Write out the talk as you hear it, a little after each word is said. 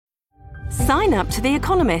Sign up to The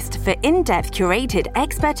Economist for in-depth curated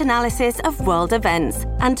expert analysis of world events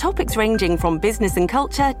and topics ranging from business and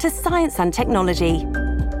culture to science and technology.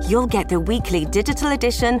 You'll get the weekly digital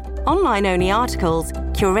edition, online-only articles,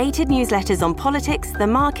 curated newsletters on politics, the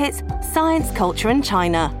markets, science, culture and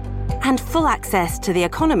China, and full access to The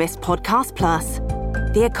Economist Podcast Plus.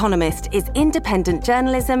 The Economist is independent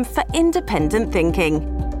journalism for independent thinking.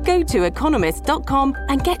 Go to economist.com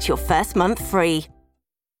and get your first month free.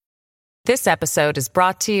 This episode is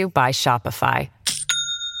brought to you by Shopify.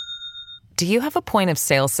 Do you have a point of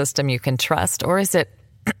sale system you can trust, or is it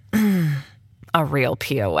a real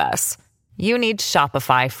POS? You need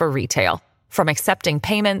Shopify for retail. From accepting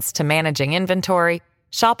payments to managing inventory,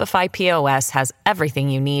 Shopify POS has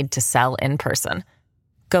everything you need to sell in person.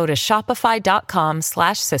 Go to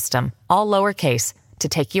shopify.com/system, all lowercase, to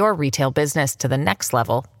take your retail business to the next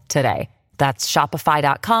level today. That's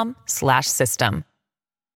shopify.com/system.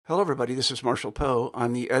 Hello, everybody. This is Marshall Poe.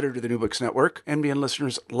 I'm the editor of the New Books Network. NBN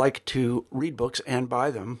listeners like to read books and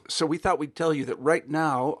buy them. So we thought we'd tell you that right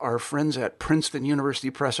now, our friends at Princeton University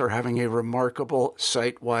Press are having a remarkable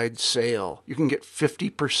site-wide sale. You can get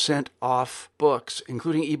 50% off books,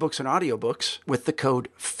 including ebooks and audiobooks, with the code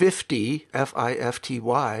 50,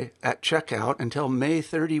 F-I-F-T-Y, at checkout until May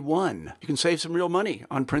 31. You can save some real money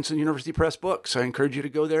on Princeton University Press books. I encourage you to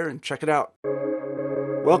go there and check it out.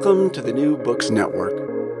 Welcome to the New Books Network.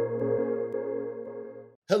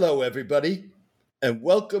 Hello, everybody, and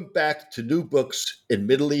welcome back to New Books in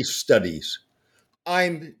Middle East Studies.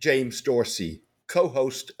 I'm James Dorsey,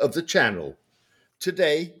 co-host of the channel.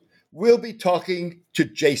 Today, we'll be talking to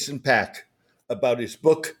Jason Pak about his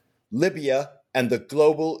book, Libya and the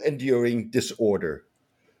Global Enduring Disorder.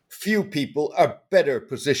 Few people are better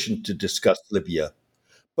positioned to discuss Libya,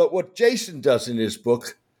 but what Jason does in his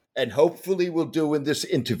book, and hopefully will do in this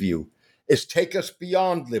interview, is take us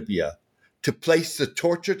beyond Libya to place the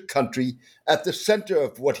tortured country at the center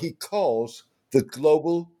of what he calls the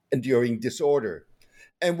global enduring disorder,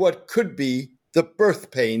 and what could be the birth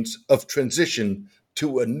pains of transition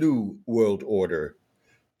to a new world order.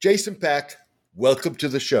 Jason Pak, welcome to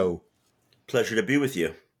the show. Pleasure to be with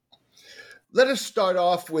you. Let us start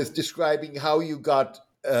off with describing how you got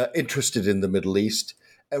interested in the Middle East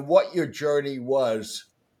and what your journey was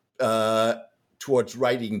towards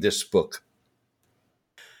writing this book.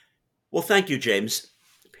 Well, thank you, James.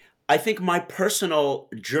 I think my personal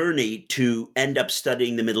journey to end up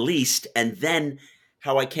studying the Middle East and then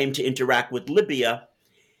how I came to interact with Libya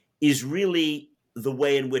is really the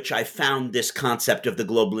way in which I found this concept of the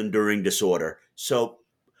global enduring disorder. So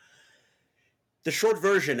the short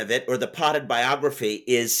version of it, or the potted biography,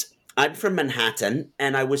 is I'm from Manhattan,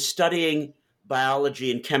 and I was studying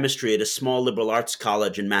biology and chemistry at a small liberal arts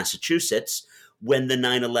college in Massachusetts when the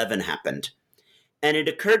 9/11 happened. And it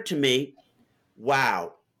occurred to me,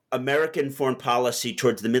 wow, American foreign policy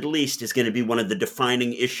towards the Middle East is going to be one of the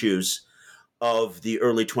defining issues of the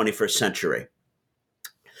early 21st century.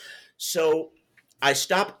 So I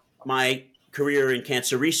stopped my career in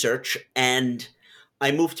cancer research and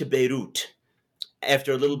I moved to Beirut.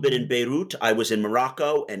 After a little bit in Beirut, I was in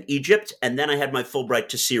Morocco and Egypt, and then I had my Fulbright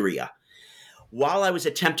to Syria. While I was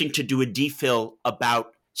attempting to do a DPhil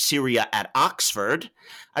about Syria at Oxford,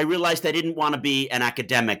 I realized I didn't want to be an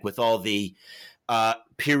academic with all the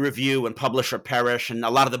peer review and publish or perish and a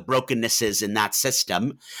lot of the brokennesses in that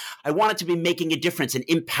system. I wanted to be making a difference and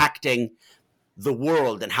impacting the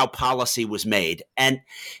world and how policy was made. And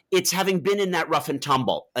it's having been in that rough and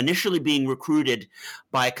tumble, initially being recruited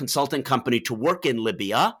by a consulting company to work in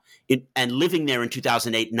Libya and living there in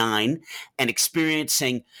 2008-9 and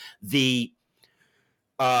experiencing the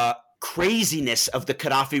craziness of the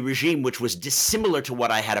Gaddafi regime, which was dissimilar to what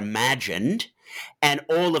I had imagined, and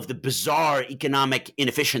all of the bizarre economic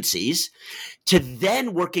inefficiencies, to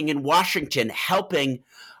then working in Washington, helping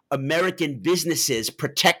American businesses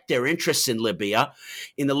protect their interests in Libya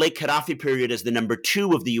in the late Gaddafi period as the number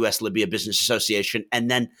 2 of the U.S. Libya Business Association, and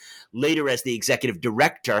then later as the executive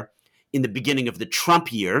director in the beginning of the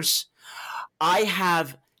Trump years. I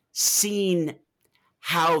have seen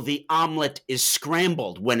how the omelet is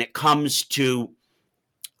scrambled when it comes to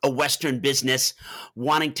a Western business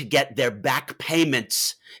wanting to get their back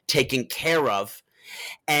payments taken care of,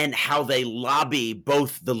 and how they lobby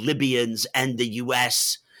both the Libyans and the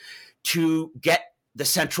U.S. to get the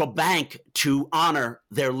central bank to honor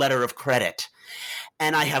their letter of credit.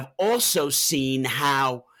 And I have also seen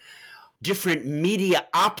how different media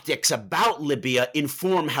optics about Libya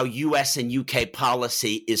inform how US and UK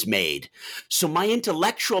policy is made. So my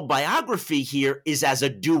intellectual biography here is as a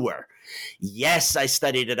doer. Yes, I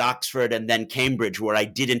studied at Oxford and then Cambridge, where I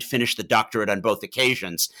didn't finish the doctorate on both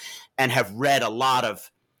occasions, and have read a lot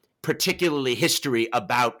of particularly history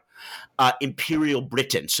about Imperial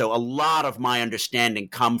Britain. So a lot of my understanding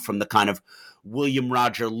come from the kind of William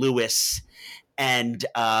Roger Lewis and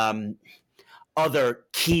other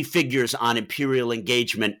key figures on imperial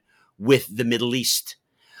engagement with the Middle East.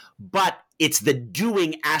 But it's the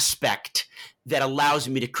doing aspect that allows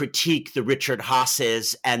me to critique the Richard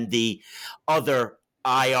Haases and the other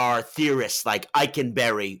IR theorists like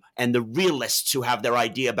Eikenberry and the realists who have their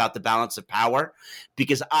idea about the balance of power,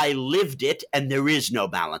 because I lived it and there is no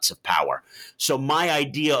balance of power. So my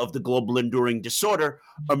idea of the global enduring disorder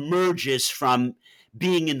emerges from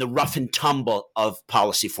being in the rough and tumble of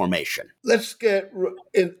policy formation. Let's get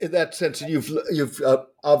in that sense, and you've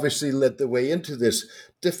obviously led the way into this.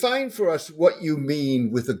 Define for us what you mean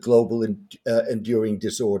with a global enduring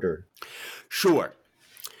disorder. Sure.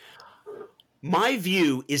 My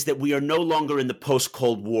view is that we are no longer in the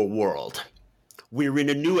post-Cold War world. We're in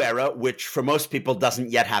a new era, which for most people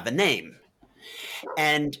doesn't yet have a name.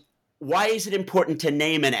 And why is it important to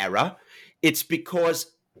name an era? It's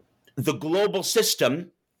because the global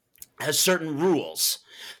system has certain rules.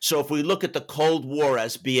 So if we look at the Cold War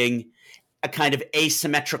as being a kind of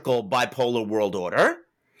asymmetrical bipolar world order,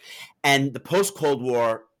 and the post-Cold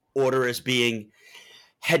War order as being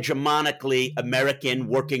hegemonically American,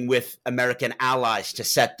 working with American allies to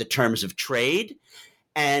set the terms of trade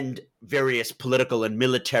and various political and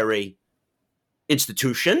military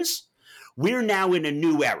institutions, we're now in a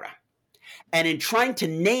new era. And in trying to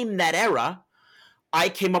name that era, I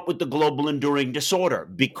came up with the global enduring disorder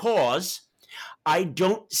because I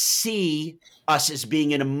don't see us as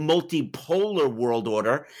being in a multipolar world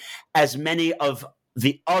order as many of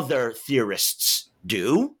the other theorists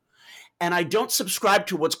do. And I don't subscribe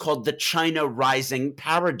to what's called the China rising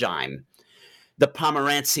paradigm, the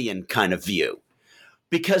Pomeranzian kind of view,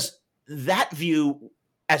 because that view,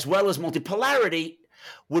 as well as multipolarity,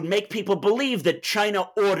 would make people believe that China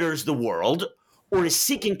orders the world or is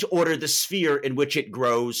seeking to order the sphere in which it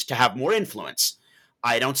grows to have more influence.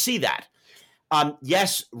 I don't see that.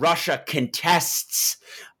 Yes, Russia contests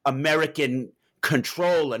American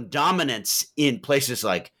control and dominance in places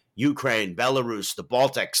like Ukraine, Belarus, the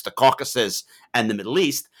Baltics, the Caucasus, and the Middle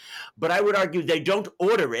East. But I would argue they don't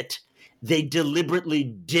order it, they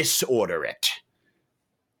deliberately disorder it.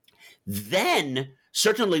 Then,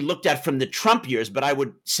 certainly looked at from the Trump years, but I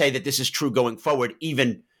would say that this is true going forward,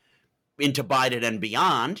 even into Biden and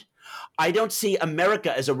beyond, I don't see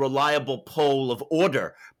America as a reliable pole of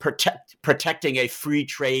order, protecting a free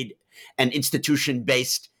trade and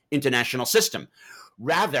institution-based international system.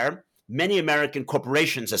 Rather, many American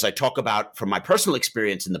corporations, as I talk about from my personal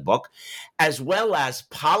experience in the book, as well as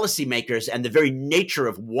policymakers and the very nature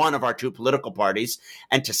of one of our two political parties,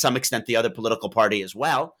 and to some extent the other political party as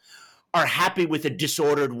well, are happy with a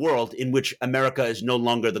disordered world in which America is no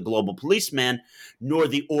longer the global policeman, nor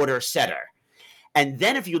the order setter. And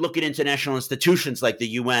then if you look at international institutions like the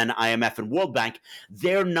UN, IMF, and World Bank,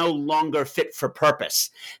 they're no longer fit for purpose.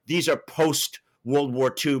 These are post-World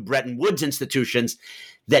War II Bretton Woods institutions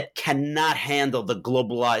that cannot handle the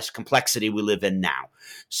globalized complexity we live in now.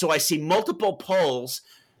 So I see multiple poles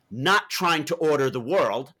not trying to order the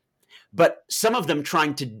world, but some of them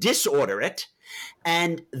trying to disorder it.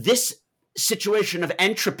 And this situation of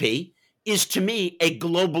entropy is, to me, a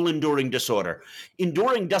global enduring disorder.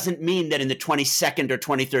 Enduring doesn't mean that in the 22nd or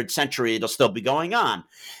 23rd century it'll still be going on.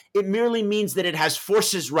 It merely means that it has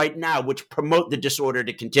forces right now which promote the disorder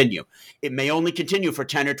to continue. It may only continue for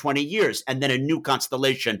 10 or 20 years, and then a new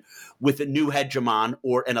constellation with a new hegemon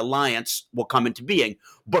or an alliance will come into being.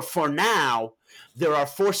 But for now, there are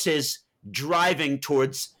forces driving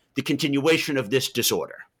towards the continuation of this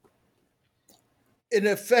disorder. In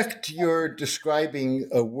effect, you're describing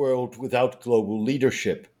a world without global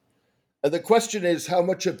leadership. And the question is, how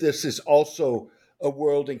much of this is also a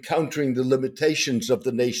world encountering the limitations of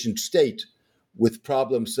the nation state, with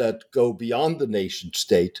problems that go beyond the nation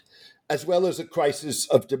state, as well as a crisis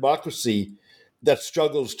of democracy that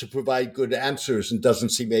struggles to provide good answers and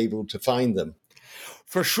doesn't seem able to find them?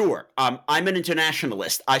 For sure. I'm an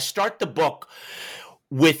internationalist. I start the book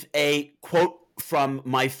with a quote from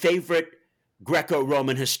my favorite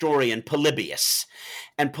Greco-Roman historian, Polybius.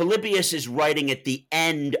 And Polybius is writing at the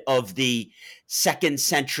end of the 2nd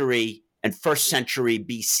century and 1st century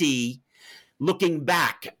BC, looking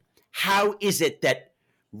back. How is it that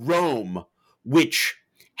Rome, which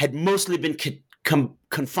had mostly been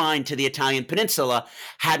confined to the Italian peninsula,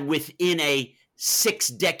 had within a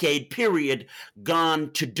 6-decade period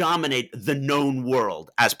gone to dominate the known world,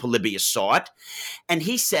 as Polybius saw it. And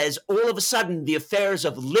he says, all of a sudden, the affairs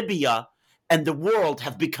of Libya and the world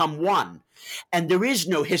have become one. And there is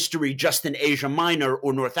no history just in Asia Minor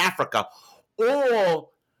or North Africa.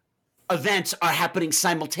 All events are happening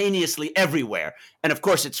simultaneously everywhere. And of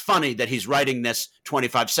course, it's funny that he's writing this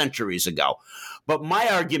 25 centuries ago. But my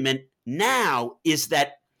argument now is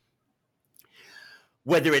that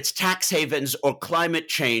whether it's tax havens or climate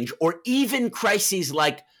change or even crises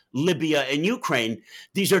like Libya and Ukraine,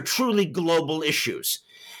 these are truly global issues.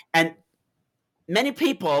 And many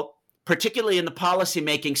people, particularly in the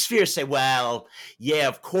policymaking sphere, say, well, yeah,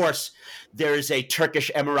 of course, there's a Turkish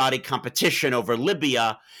Emirati competition over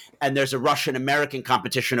Libya and there's a Russian-American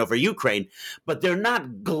competition over Ukraine, but they're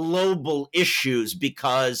not global issues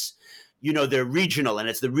because, they're regional and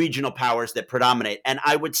it's the regional powers that predominate. And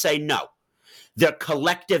I would say no. They're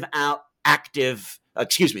collective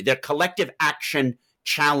action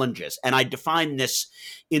challenges. And I define this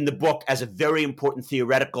in the book as a very important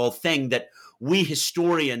theoretical thing that we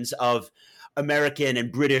historians of American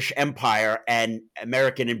and British empire and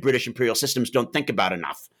American and British imperial systems don't think about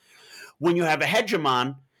enough. When you have a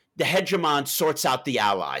hegemon, the hegemon sorts out the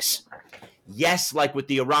allies. Yes, like with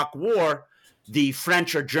the Iraq War, the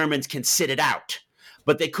French or Germans can sit it out,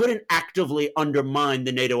 but they couldn't actively undermine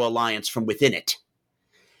the NATO alliance from within it.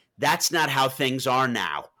 That's not how things are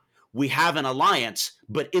now. We have an alliance,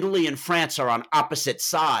 but Italy and France are on opposite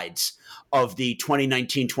sides of the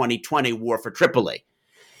 2019-2020 war for Tripoli.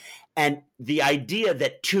 And the idea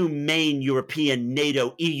that two main European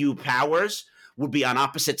NATO EU powers would be on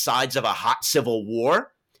opposite sides of a hot civil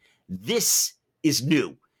war, this is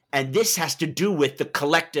new. And this has to do with the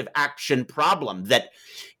collective action problem that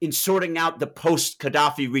in sorting out the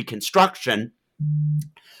post-Gaddafi reconstruction,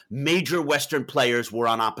 major Western players were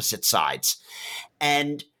on opposite sides.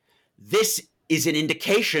 And this is an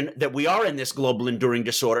indication that we are in this global enduring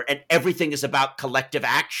disorder and everything is about collective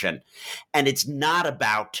action. And it's not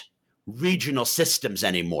about regional systems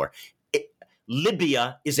anymore.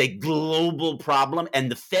 Libya is a global problem, and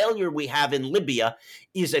the failure we have in Libya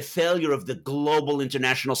is a failure of the global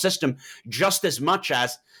international system, just as much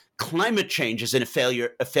as climate change is a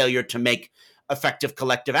failure to make effective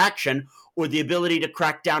collective action, or the ability to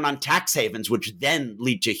crack down on tax havens, which then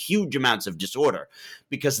lead to huge amounts of disorder,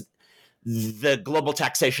 because the global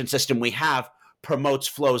taxation system we have promotes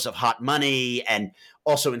flows of hot money and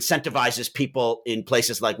also incentivizes people in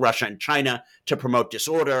places like Russia and China to promote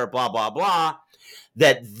disorder, blah, blah, blah,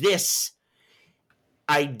 that this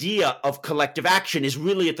idea of collective action is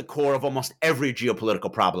really at the core of almost every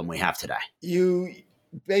geopolitical problem we have today. You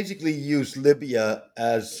basically use Libya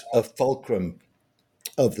as a fulcrum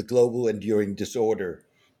of the global enduring disorder,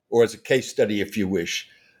 or as a case study, if you wish.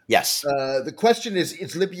 Yes. The question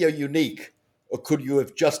is Libya unique, or could you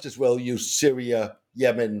have just as well used Syria,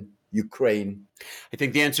 Yemen, Ukraine? I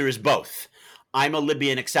think the answer is both. I'm a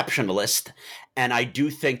Libyan exceptionalist, and I do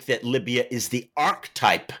think that Libya is the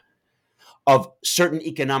archetype of certain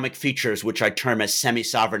economic features which I term as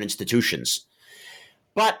semi-sovereign institutions.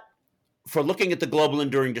 But for looking at the global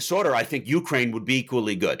enduring disorder, I think Ukraine would be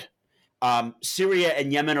equally good. Syria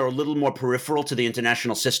and Yemen are a little more peripheral to the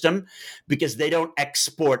international system because they don't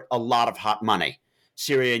export a lot of hot money.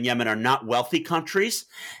 Syria and Yemen are not wealthy countries,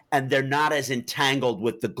 and they're not as entangled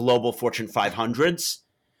with the global Fortune 500s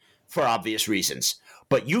for obvious reasons.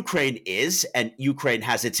 But Ukraine is, and Ukraine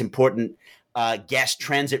has its important gas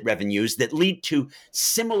transit revenues that lead to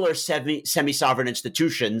similar semi-sovereign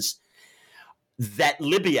institutions that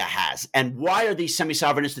Libya has. And why are these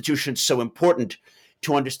semi-sovereign institutions so important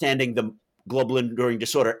to understanding the global enduring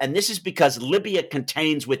disorder? And this is because Libya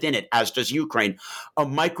contains within it, as does Ukraine, a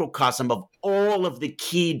microcosm of all of the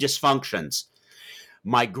key dysfunctions: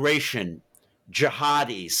 migration,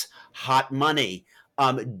 jihadis, hot money,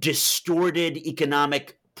 distorted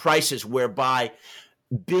economic prices whereby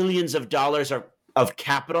billions of dollars of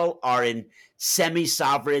capital are in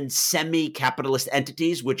semi-sovereign, semi-capitalist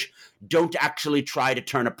entities which don't actually try to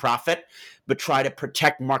turn a profit, but try to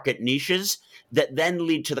protect market niches that then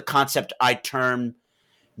lead to the concept I term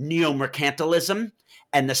neo-mercantilism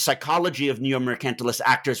and the psychology of neo-mercantilist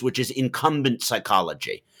actors, which is incumbent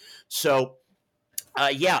psychology. So,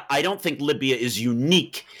 I don't think Libya is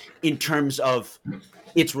unique in terms of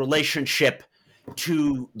its relationship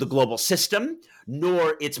to the global system,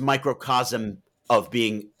 nor its microcosm of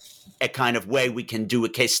being a kind of way we can do a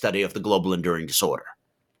case study of the global enduring disorder.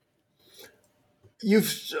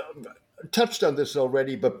 You've touched on this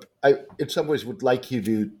already, but I, in some ways, would like you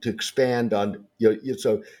to expand on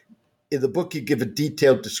so in the book, you give a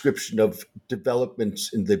detailed description of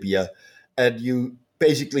developments in Libya and you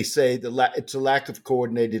basically say it's a lack of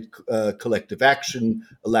coordinated collective action,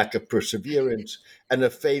 a lack of perseverance, and a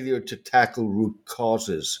failure to tackle root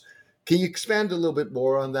causes. Can you expand a little bit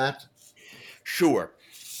more on that? Sure.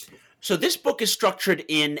 So this book is structured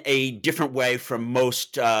in a different way from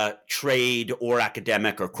most trade or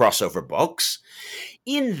academic or crossover books,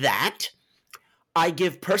 in that I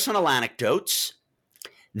give personal anecdotes,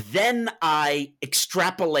 then I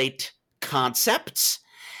extrapolate concepts,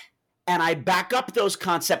 and I back up those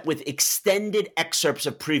concepts with extended excerpts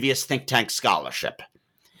of previous think tank scholarship.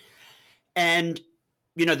 And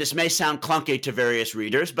this may sound clunky to various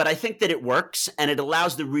readers, but I think that it works, and it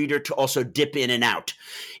allows the reader to also dip in and out.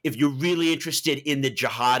 If you're really interested in the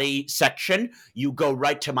jihadi section, you go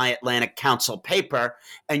right to my Atlantic Council paper,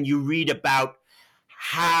 and you read about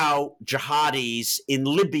how jihadis in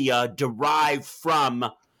Libya derive from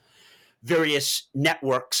various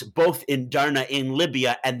networks, both in Derna in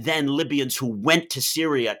Libya, and then Libyans who went to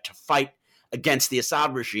Syria to fight against the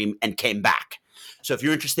Assad regime and came back. So if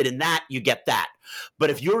you're interested in that, you get that.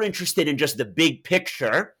 But if you're interested in just the big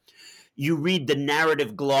picture, you read the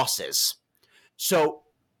narrative glosses. So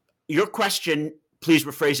your question, please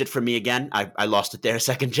rephrase it for me again. I lost it there a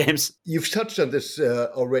second, James. You've touched on this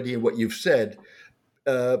already in what you've said,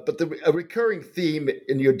 but a recurring theme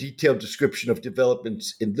in your detailed description of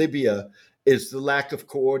developments in Libya is the lack of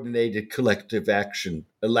coordinated collective action,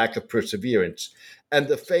 a lack of perseverance, and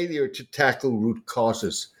the failure to tackle root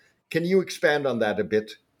causes. Can you expand on that a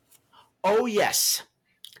bit? Oh, yes.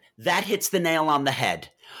 That hits the nail on the head.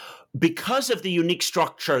 Because of the unique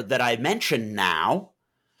structure that I mentioned now,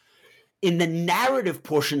 in the narrative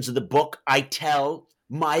portions of the book, I tell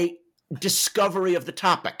my discovery of the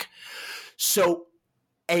topic. So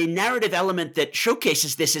a narrative element that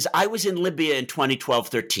showcases this is I was in Libya in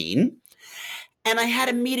 2012-13, and I had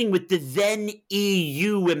a meeting with the then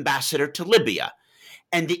EU ambassador to Libya.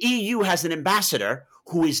 And the EU has an ambassador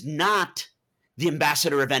who is not the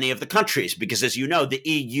ambassador of any of the countries, because as you know, the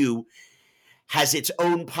EU has its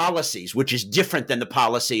own policies, which is different than the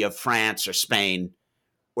policy of France or Spain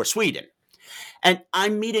or Sweden. And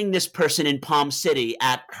I'm meeting this person in Palm City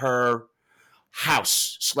at her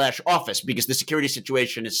house/office because the security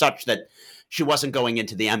situation is such that she wasn't going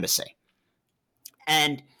into the embassy.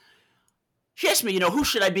 And she asked me, who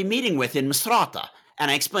should I be meeting with in Misrata? And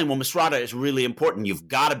I explained, well, Misrata is really important. You've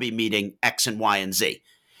got to be meeting X and Y and Z.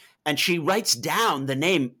 And she writes down the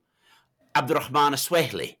name Abdurrahman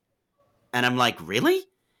Aswehli. And I'm like, really?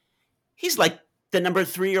 He's like the number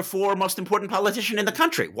 3 or 4 most important politician in the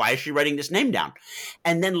country. Why is she writing this name down?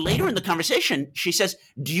 And then later in the conversation, she says,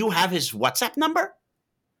 do you have his WhatsApp number?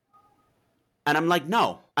 And I'm like,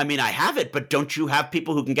 no. I mean, I have it, but don't you have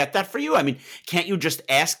people who can get that for you? I mean, can't you just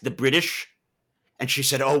ask the British? And she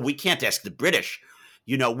said, oh, we can't ask the British.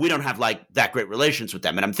 We don't have like that great relations with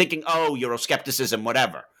them. And I'm thinking, oh, Euroscepticism,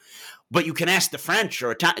 whatever. But you can ask the French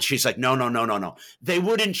or Italian. She's like, no. They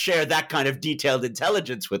wouldn't share that kind of detailed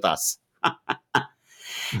intelligence with us.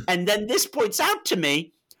 And then this points out to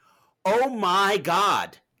me, oh my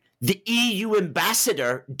God, the EU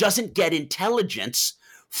ambassador doesn't get intelligence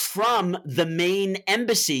from the main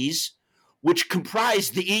embassies which comprise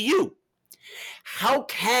the EU. How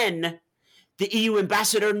can the EU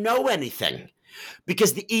ambassador know anything?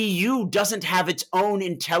 Because the EU doesn't have its own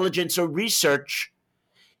intelligence or research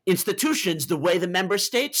institutions the way the member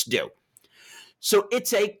states do. So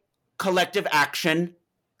it's a collective action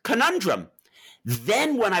conundrum.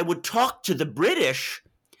 Then when I would talk to the British,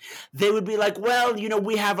 they would be like, well,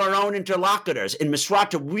 we have our own interlocutors. In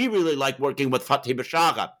Misrata, we really like working with Fathi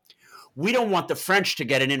Bashagha. We don't want the French to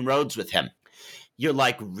get an inroads with him. You're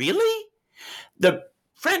like, really? The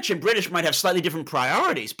French and British might have slightly different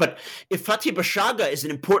priorities, but if Fathi Bashagha is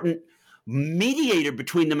an important mediator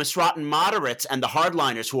between the Misratan moderates and the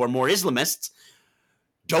hardliners who are more Islamists,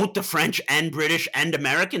 don't the French and British and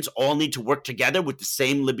Americans all need to work together with the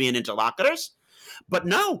same Libyan interlocutors? But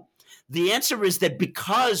no, the answer is that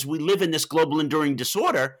because we live in this global enduring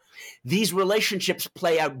disorder, these relationships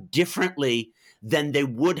play out differently than they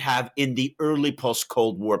would have in the early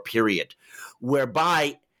post-Cold War period,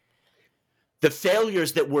 whereby the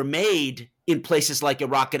failures that were made in places like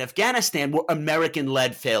Iraq and Afghanistan were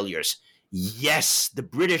American-led failures. Yes, the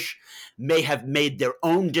British may have made their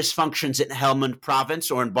own dysfunctions in Helmand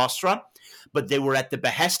province or in Basra, but they were at the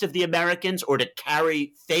behest of the Americans or to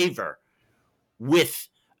carry favor with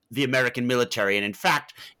the American military. And in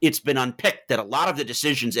fact, it's been unpicked that a lot of the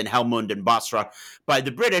decisions in Helmand and Basra by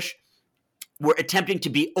the British were attempting to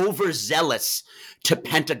be overzealous to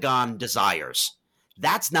Pentagon desires.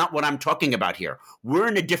 That's not what I'm talking about here. We're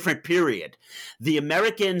in a different period. The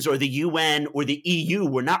Americans or the UN or the EU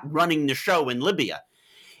were not running the show in Libya.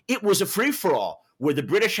 It was a free-for-all where the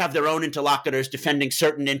British have their own interlocutors defending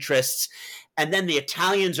certain interests, and then the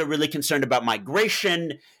Italians are really concerned about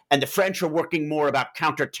migration, and the French are working more about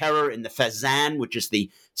counter-terror in the Fezzan, which is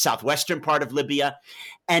the southwestern part of Libya.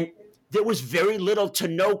 And there was very little to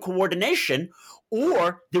no coordination,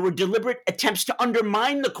 or there were deliberate attempts to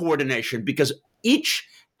undermine the coordination because each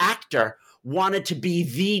actor wanted to be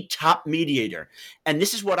the top mediator. And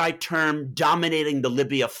this is what I term dominating the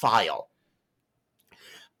Libya file.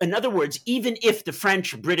 In other words, even if the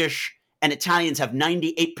French, British, and Italians have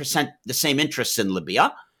 98% the same interests in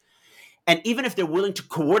Libya, and even if they're willing to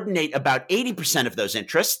coordinate about 80% of those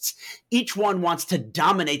interests, each one wants to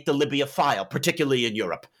dominate the Libya file, particularly in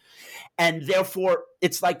Europe. And therefore,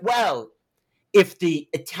 it's like, well, if the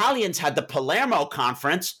Italians had the Palermo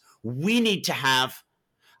conference, we need to have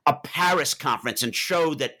a Paris conference and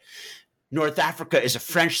show that North Africa is a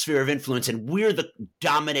French sphere of influence and we're the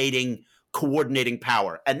dominating, coordinating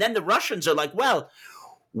power. And then the Russians are like, well,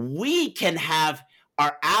 we can have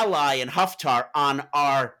our ally in Haftar on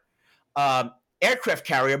our aircraft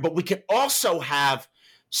carrier, but we can also have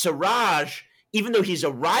Siraj, even though he's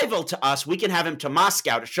a rival to us, we can have him to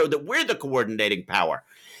Moscow to show that we're the coordinating power.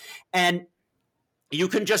 And you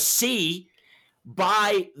can just see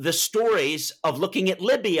by the stories of looking at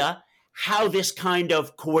Libya how this kind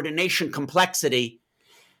of coordination complexity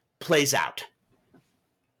plays out.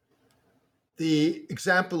 The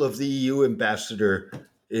example of the EU ambassador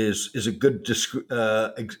is a good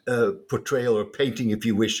portrayal or painting, if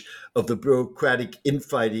you wish, of the bureaucratic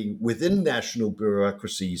infighting within national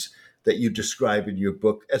bureaucracies that you describe in your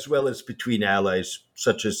book, as well as between allies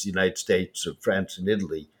such as the United States or France and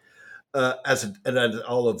Italy. And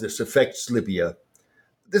all of this affects Libya.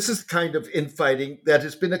 This is the kind of infighting that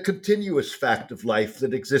has been a continuous fact of life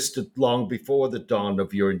that existed long before the dawn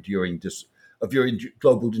of your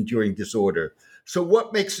global enduring disorder. So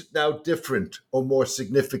what makes it now different or more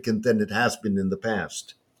significant than it has been in the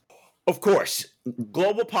past? Of course,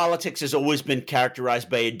 global politics has always been characterized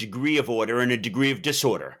by a degree of order and a degree of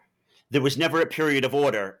disorder. There was never a period of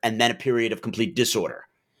order and then a period of complete disorder.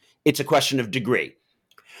 It's a question of degree.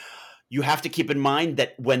 You have to keep in mind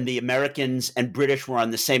that when the Americans and British were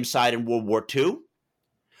on the same side in World War II,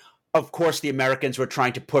 of course, the Americans were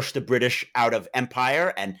trying to push the British out of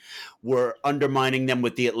empire and were undermining them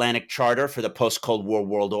with the Atlantic Charter for the post-Cold War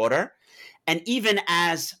world order. And even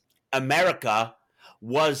as America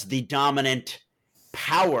was the dominant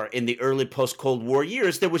power in the early post-Cold War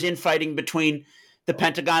years, there was infighting between the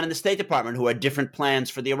Pentagon and the State Department, who had different plans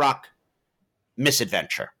for the Iraq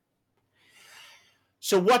misadventure.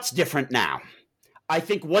 So what's different now? I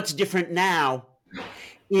think what's different now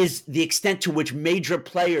is the extent to which major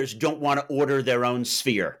players don't want to order their own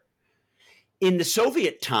sphere. In the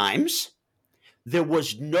Soviet times, there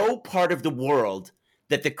was no part of the world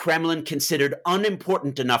that the Kremlin considered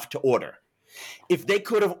unimportant enough to order. If they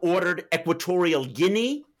could have ordered Equatorial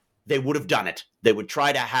Guinea, they would have done it. They would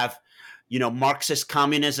try to have, Marxist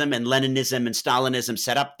communism and Leninism and Stalinism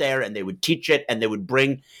set up there, and they would teach it, and they would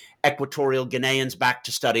bring Equatorial Guineans back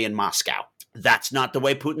to study in Moscow. That's not the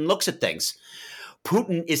way Putin looks at things.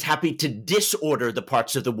 Putin is happy to disorder the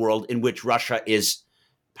parts of the world in which Russia is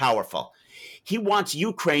powerful. He wants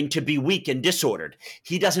Ukraine to be weak and disordered.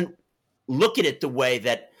 He doesn't look at it the way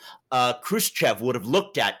that Khrushchev would have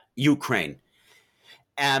looked at Ukraine.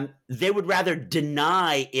 They would rather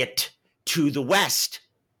deny it to the West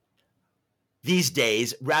these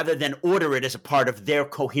days rather than order it as a part of their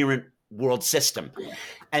coherent world system.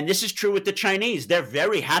 And this is true with the Chinese. They're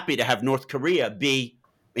very happy to have North Korea be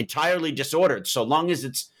entirely disordered, so long as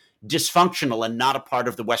it's dysfunctional and not a part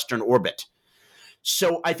of the Western orbit.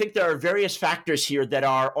 So I think there are various factors here that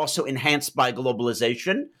are also enhanced by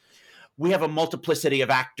globalization. We have a multiplicity of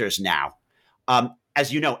actors now.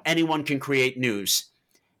 As you know, anyone can create news.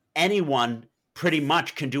 Anyone pretty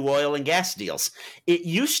much can do oil and gas deals. It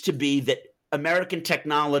used to be that American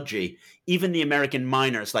technology, even the American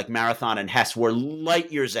miners like Marathon and Hess, were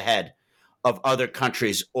light years ahead of other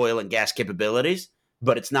countries' oil and gas capabilities,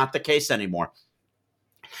 but it's not the case anymore.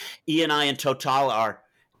 Eni and Total are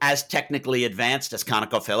as technically advanced as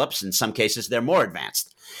ConocoPhillips. In some cases, they're more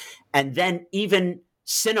advanced. And then even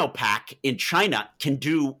Sinopec in China can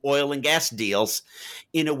do oil and gas deals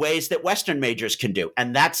in a ways that Western majors can do,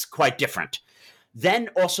 and that's quite different. Then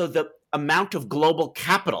also the amount of global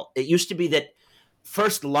capital. It used to be that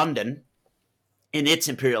first London in its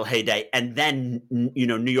imperial heyday, and then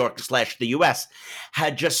New York / the US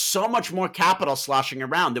had just so much more capital sloshing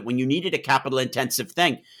around that when you needed a capital intensive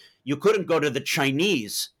thing, you couldn't go to the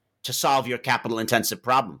Chinese to solve your capital-intensive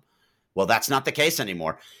problem. Well, that's not the case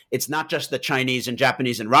anymore. It's not just the Chinese and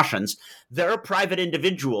Japanese and Russians. There are private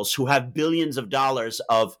individuals who have billions of dollars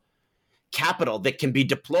of capital that can be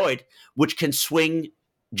deployed, which can swing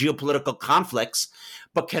geopolitical conflicts,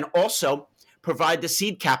 but can also provide the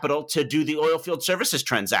seed capital to do the oil field services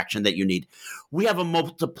transaction that you need. We have a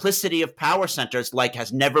multiplicity of power centers like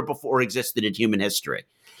has never before existed in human history.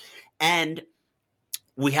 And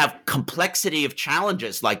we have complexity of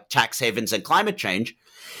challenges like tax havens and climate change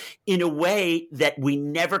in a way that we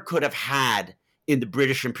never could have had in the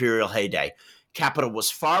British imperial heyday. Capital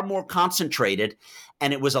was far more concentrated,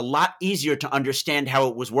 and it was a lot easier to understand how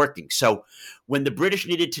it was working. So when the British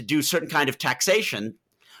needed to do certain kind of taxation,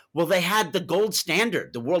 well, they had the gold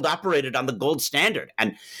standard. The world operated on the gold standard.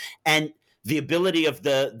 And the ability of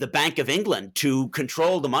the Bank of England to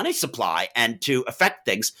control the money supply and to affect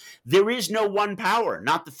things. There is no one power,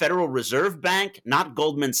 not the Federal Reserve Bank, not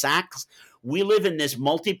Goldman Sachs. We live in this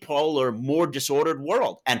multipolar, more disordered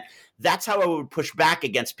world. And that's how I would push back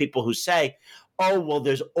against people who say, oh, well,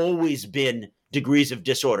 there's always been degrees of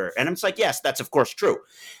disorder. And it's like, yes, that's of course true.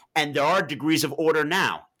 And there are degrees of order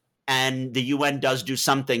now. And the UN does do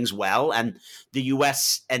some things well, and the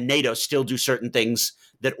US and NATO still do certain things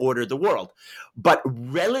that order the world. But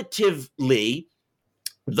relatively,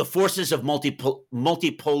 the forces of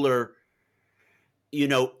multipolar,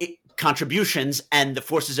 contributions and the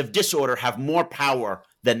forces of disorder have more power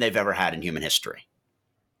than they've ever had in human history.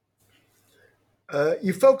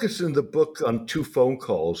 You focus in the book on two phone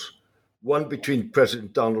calls, one between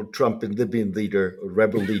President Donald Trump and Libyan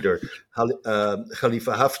rebel leader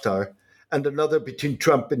Khalifa Haftar, and another between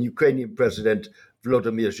Trump and Ukrainian President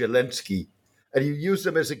Volodymyr Zelensky. And you use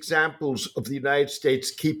them as examples of the United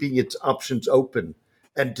States keeping its options open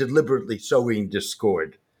and deliberately sowing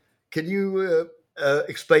discord. Can you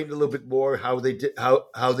explain a little bit more how they did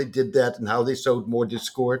that and how they sowed more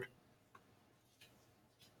discord?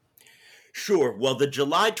 Sure. Well, the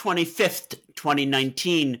July 25th,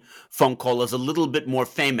 2019 phone call is a little bit more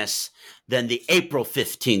famous than the April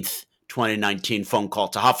 15th, 2019 phone call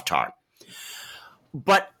to Haftar.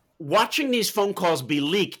 But watching these phone calls be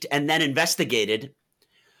leaked and then investigated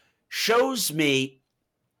shows me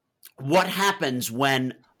what happens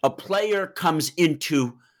when a player comes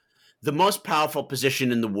into the most powerful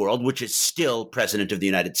position in the world, which is still President of the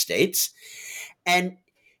United States, and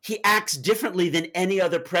he acts differently than any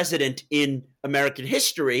other president in American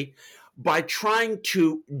history by trying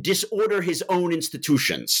to disorder his own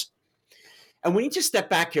institutions. And we need to step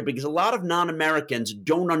back here because a lot of non-Americans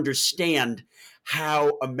don't understand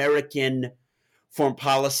how American foreign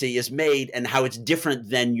policy is made and how it's different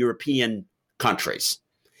than European countries.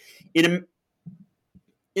 In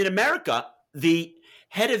America, the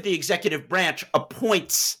head of the executive branch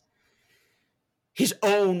appoints his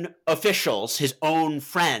own officials, his own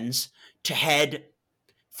friends, to head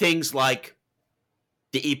things like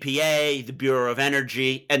the EPA, the Bureau of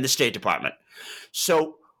Energy, and the State Department.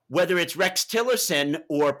 So whether it's Rex Tillerson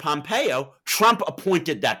or Pompeo, Trump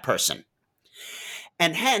appointed that person.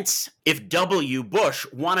 And hence, if W. Bush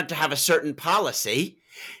wanted to have a certain policy,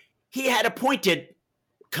 he had appointed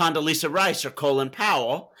Condoleezza Rice or Colin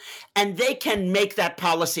Powell, and they can make that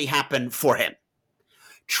policy happen for him.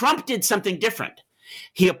 Trump did something different.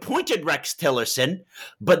 He appointed Rex Tillerson,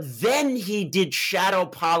 but then he did shadow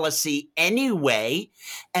policy anyway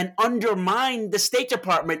and undermined the State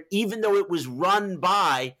Department, even though it was run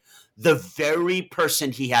by the very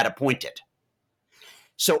person he had appointed.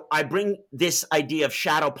 So I bring this idea of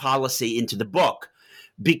shadow policy into the book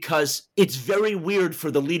because it's very weird for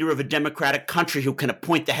the leader of a democratic country who can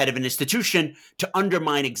appoint the head of an institution to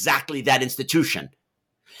undermine exactly that institution.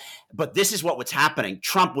 But this is what was happening.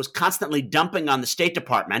 Trump was constantly dumping on the State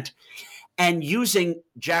Department and using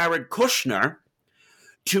Jared Kushner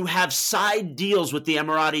to have side deals with the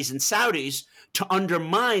Emiratis and Saudis to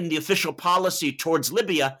undermine the official policy towards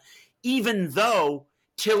Libya, even though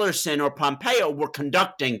Tillerson or Pompeo were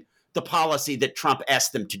conducting the policy that Trump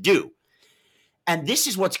asked them to do. And this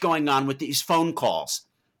is what's going on with these phone calls.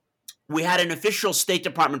 We had an official State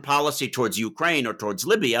Department policy towards Ukraine or towards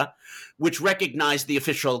Libya, which recognized the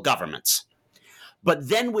official governments. But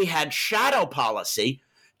then we had shadow policy,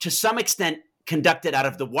 to some extent conducted out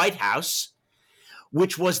of the White House,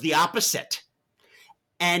 which was the opposite.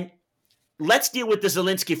 And let's deal with the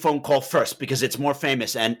Zelensky phone call first, because it's more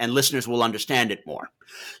famous and listeners will understand it more.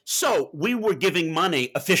 So we were giving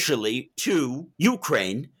money officially to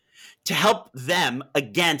Ukraine to help them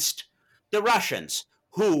against the Russians,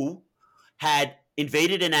 who had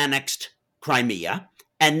invaded and annexed Crimea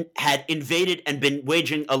and had invaded and been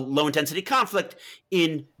waging a low-intensity conflict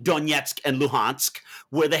in Donetsk and Luhansk,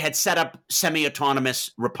 where they had set up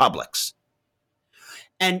semi-autonomous republics.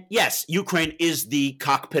 And yes, Ukraine is the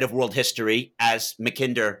cockpit of world history, as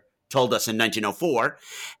Mackinder told us in 1904,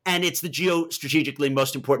 and it's the geostrategically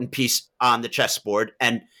most important piece on the chessboard,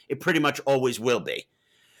 and it pretty much always will be.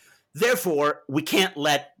 Therefore, we can't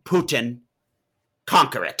let Putin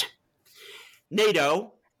conquer it.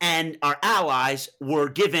 NATO and our allies were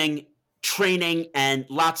giving training and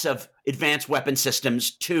lots of advanced weapon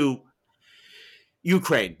systems to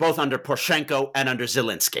Ukraine, both under Poroshenko and under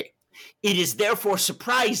Zelensky. It is therefore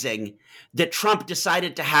surprising that Trump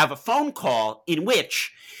decided to have a phone call in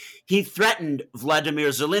which he threatened Vladimir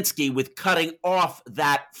Zelensky with cutting off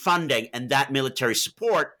that funding and that military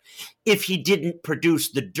support if he didn't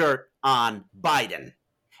produce the dirt on Biden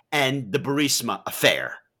and the Burisma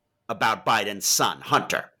affair about Biden's son,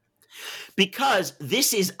 Hunter. Because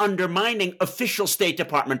this is undermining official State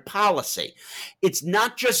Department policy. It's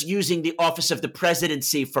not just using the office of the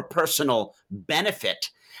presidency for personal benefit,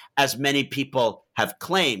 as many people have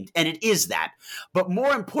claimed, and it is that. But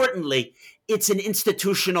more importantly, it's an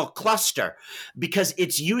institutional cluster because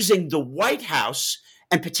it's using the White House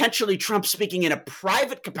and potentially Trump speaking in a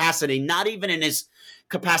private capacity, not even in his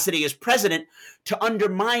capacity as president, to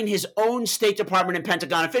undermine his own State Department and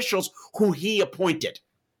Pentagon officials who he appointed.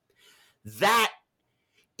 That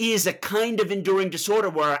is a kind of enduring disorder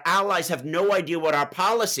where our allies have no idea what our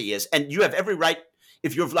policy is. And you have every right,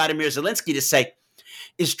 if you're Vladimir Zelensky, to say,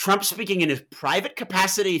 is Trump speaking in his private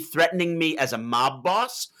capacity, threatening me as a mob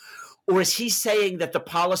boss? Or is he saying that the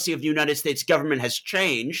policy of the United States government has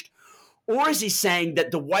changed? Or is he saying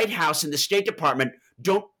that the White House and the State Department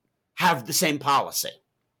don't have the same policy?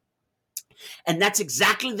 And that's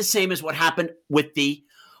exactly the same as what happened with the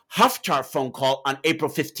Haftar phone call on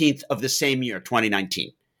April 15th of the same year,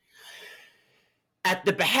 2019. At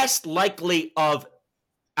the behest likely of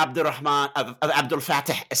Abdul Fattah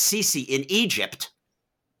al-Sisi in Egypt,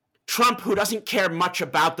 Trump, who doesn't care much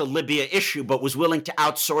about the Libya issue, but was willing to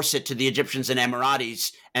outsource it to the Egyptians and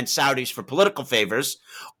Emiratis and Saudis for political favors,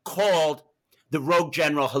 called the rogue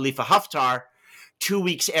general Khalifa Haftar 2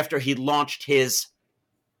 weeks after he launched his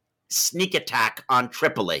sneak attack on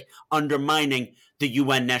Tripoli, undermining the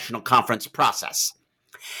UN National Conference process.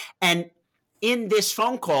 And in this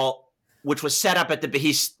phone call, which was set up at the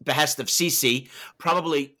behest of Sisi,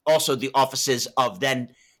 probably also the offices of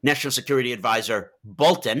then National Security Advisor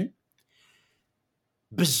Bolton,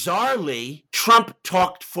 bizarrely, Trump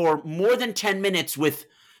talked for more than 10 minutes with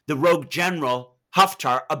the rogue general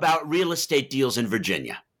Haftar about real estate deals in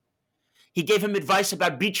Virginia. He gave him advice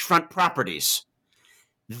about beachfront properties.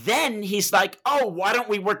 Then he's like, oh, why don't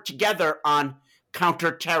we work together on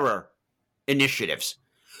counter-terror initiatives?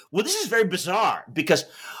 Well, this is very bizarre because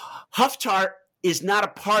Haftar is not a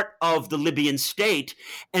part of the Libyan state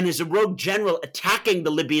and is a rogue general attacking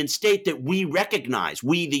the Libyan state that we recognize,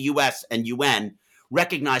 we, the U.S. and UN,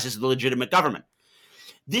 recognize as the legitimate government.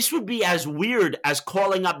 This would be as weird as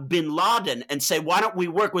calling up bin Laden and say, why don't we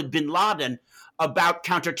work with bin Laden about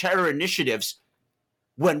counter-terror initiatives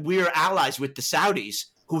when we're allies with the Saudis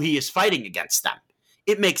who he is fighting against them?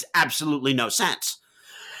 It makes absolutely no sense.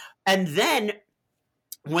 And then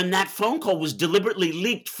when that phone call was deliberately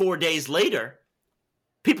leaked 4 days later,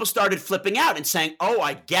 people started flipping out and saying, oh,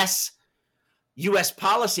 I guess U.S.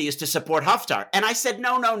 policy is to support Haftar. And I said,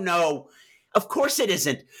 no. Of course it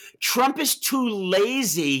isn't. Trump is too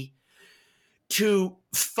lazy to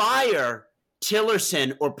fire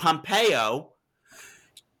Tillerson or Pompeo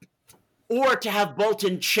or to have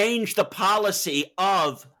Bolton change the policy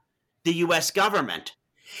of the U.S. government.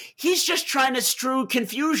 He's just trying to strew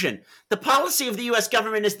confusion. The policy of the U.S.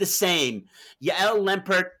 government is the same. Yael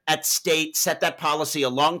Lempert at State set that policy a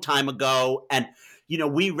long time ago. And,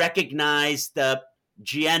 we recognize the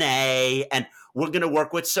GNA and we're going to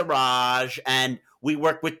work with Siraj and we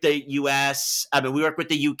work with the U.S. We work with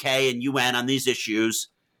the UK and UN on these issues.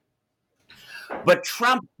 But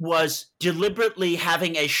Trump was deliberately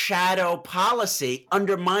having a shadow policy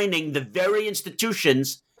undermining the very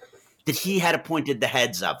institutions that he had appointed the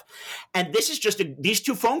heads of. And this is these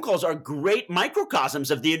two phone calls are great microcosms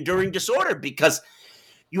of the enduring disorder because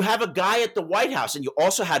you have a guy at the White House, and you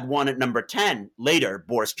also had one at number 10 later,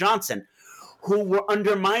 Boris Johnson, who were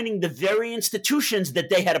undermining the very institutions that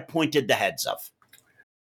they had appointed the heads of.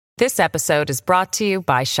 This episode is brought to you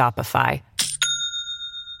by Shopify.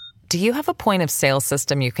 Do you have a point of sale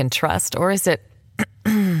system you can trust, or is it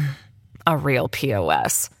a real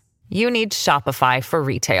POS? You need Shopify for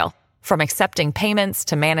retail. From accepting payments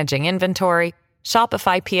to managing inventory,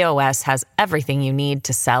 Shopify POS has everything you need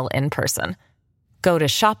to sell in person. Go to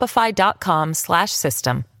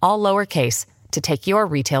shopify.com/system, all lowercase, to take your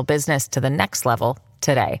retail business to the next level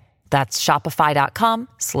today. That's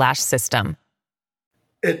shopify.com/system.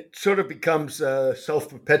 It sort of becomes a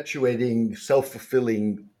self-perpetuating,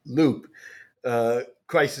 self-fulfilling loop.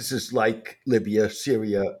 Crises like Libya,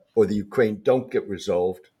 Syria, or the Ukraine don't get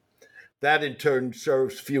resolved. That in turn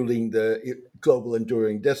serves fueling the global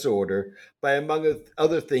enduring disorder by, among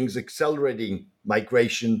other things, accelerating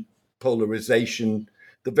migration, polarization,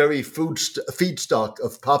 the very feedstock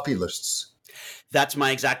of populists. That's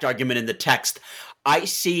my exact argument in the text. I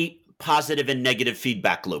see positive and negative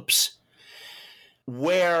feedback loops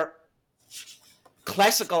where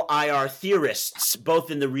classical IR theorists,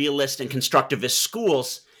 both in the realist and constructivist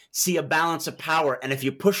schools, see a balance of power. And if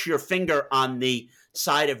you push your finger on the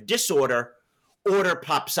side of disorder, order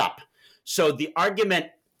pops up. So the argument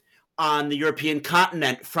on the European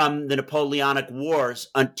continent from the Napoleonic Wars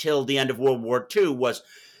until the end of World War II was,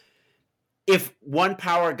 if one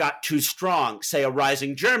power got too strong, say a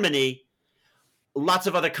rising Germany, lots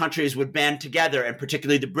of other countries would band together, and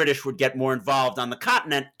particularly the British would get more involved on the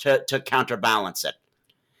continent to counterbalance it.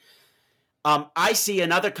 I see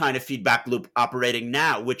another kind of feedback loop operating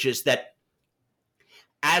now, which is that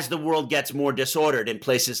as the world gets more disordered in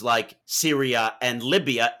places like Syria and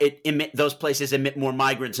Libya, those places emit more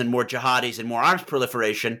migrants and more jihadis and more arms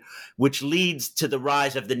proliferation, which leads to the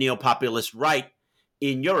rise of the neo-populist right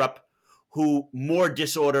in Europe, who more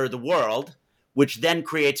disorder the world, which then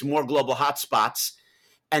creates more global hotspots.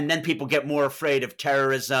 And then people get more afraid of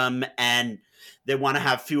terrorism and they want to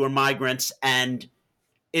have fewer migrants. And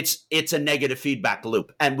it's a negative feedback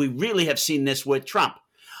loop. And we really have seen this with Trump.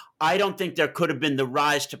 I don't think there could have been the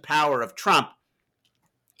rise to power of Trump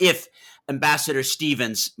if Ambassador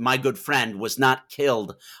Stevens, my good friend, was not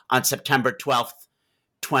killed on September 12th,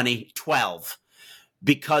 2012,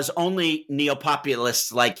 because only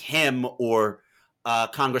neo-populists like him or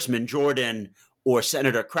Congressman Jordan or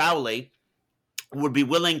Senator Crowley would be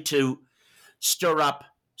willing to stir up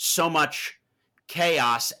so much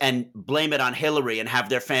chaos and blame it on Hillary and have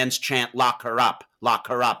their fans chant, lock her up,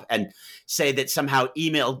 and say that somehow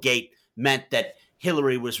Emailgate meant that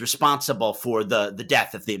Hillary was responsible for the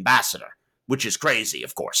death of the ambassador, which is crazy,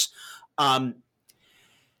 of course. And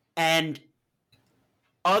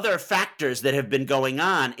other factors that have been going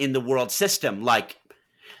on in the world system, like,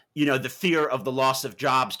 the fear of the loss of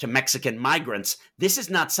jobs to Mexican migrants. This is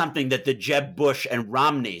not something that the Jeb Bush and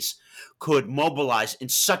Romneys could mobilize in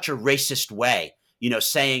such a racist way,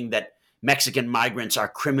 saying that Mexican migrants are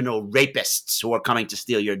criminal rapists who are coming to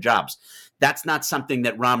steal your jobs. That's not something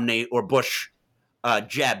that Romney or Bush,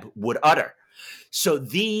 Jeb would utter. So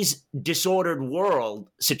these disordered world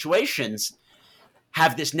situations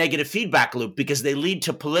have this negative feedback loop because they lead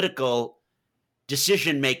to political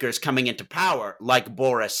decision makers coming into power like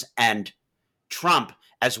Boris and Trump,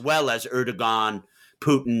 as well as Erdogan,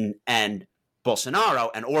 Putin, and Bolsonaro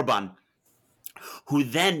and Orban, who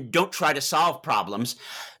then don't try to solve problems.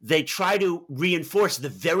 They try to reinforce the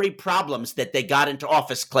very problems that they got into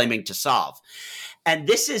office claiming to solve. And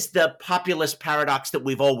this is the populist paradox that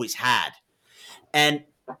we've always had. And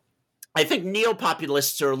I think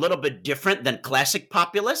neo-populists are a little bit different than classic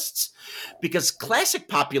populists, because classic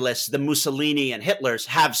populists, the Mussolini and Hitlers,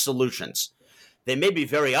 have solutions. They may be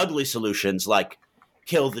very ugly solutions like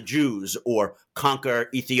kill the Jews or conquer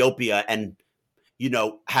Ethiopia and,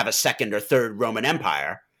 have a second or third Roman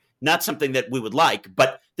Empire. Not something that we would like,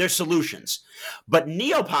 but they're solutions. But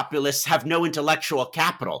neo-populists have no intellectual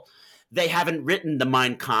capital. They haven't written the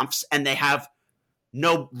Mein Kampfs, and they have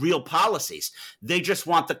no real policies. They just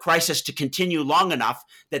want the crisis to continue long enough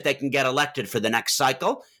that they can get elected for the next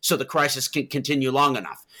cycle, so the crisis can continue long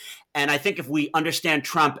enough. And I think if we understand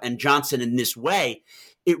Trump and Johnson in this way,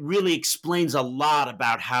 it really explains a lot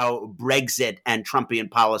about how Brexit and Trumpian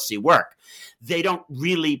policy work. They don't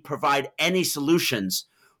really provide any solutions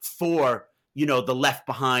for, the left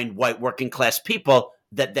behind white working class people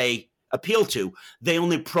that they appeal to. They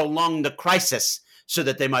only prolong the crisis so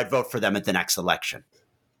that they might vote for them at the next election.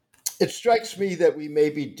 It strikes me that we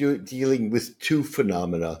may be dealing with two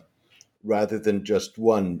phenomena rather than just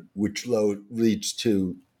one, which leads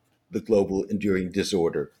to the global enduring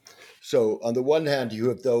disorder. So on the one hand, you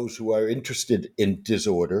have those who are interested in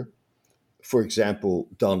disorder, for example,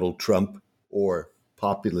 Donald Trump or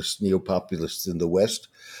populists, neo-populists in the West.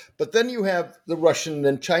 But then you have the Russian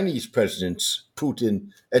and Chinese presidents, Putin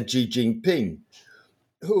and Xi Jinping,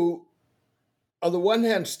 who on the one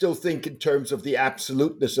hand still think in terms of the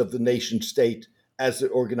absoluteness of the nation state as the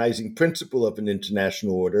organizing principle of an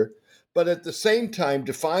international order, but at the same time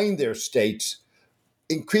define their states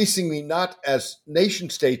increasingly not as nation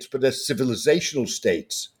states, but as civilizational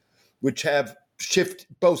states, which have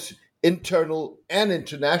both internal and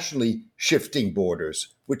internationally shifting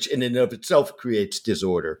borders, which in and of itself creates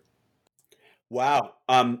disorder. Wow,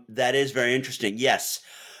 that is very interesting. Yes,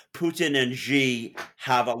 Putin and Xi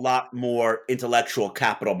have a lot more intellectual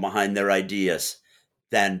capital behind their ideas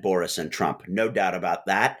than Boris and Trump, no doubt about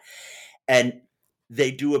that. And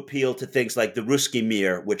they do appeal to things like the Ruski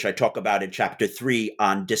Mir, which I talk about in chapter 3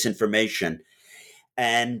 on disinformation.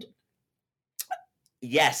 And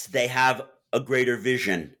yes, they have a greater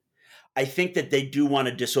vision. I think that they do want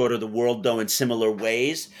to disorder the world, though, in similar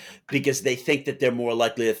ways, because they think that they're more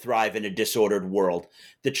likely to thrive in a disordered world.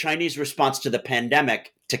 The Chinese response to the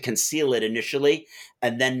pandemic, to conceal it initially,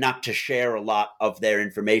 and then not to share a lot of their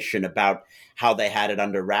information about how they had it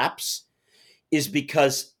under wraps, is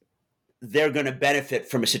because they're going to benefit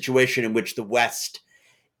from a situation in which the West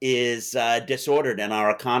is disordered and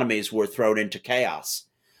our economies were thrown into chaos.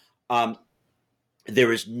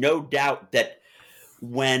 There is no doubt that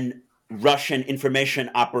when Russian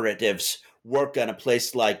information operatives work on a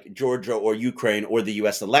place like Georgia or Ukraine or the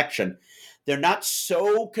US election, they're not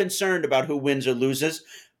so concerned about who wins or loses,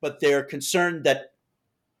 but they're concerned that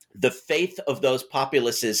the faith of those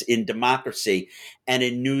populaces in democracy and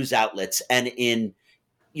in news outlets and in,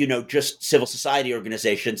 just civil society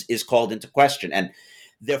organizations is called into question. And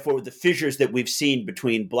therefore, the fissures that we've seen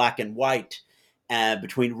between black and white,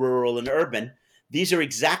 between rural and urban, these are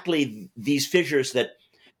exactly these fissures that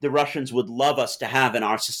the Russians would love us to have in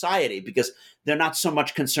our society, because they're not so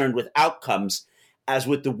much concerned with outcomes as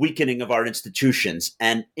with the weakening of our institutions.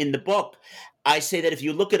 And in the book, I say that if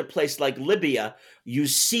you look at a place like Libya, you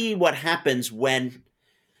see what happens when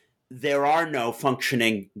there are no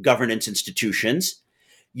functioning governance institutions.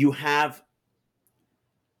 You have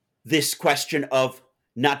this question of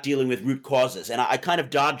not dealing with root causes. And I kind of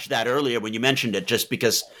dodged that earlier when you mentioned it, just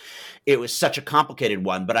because it was such a complicated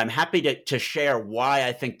one, but I'm happy to share why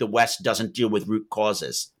I think the West doesn't deal with root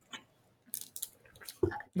causes.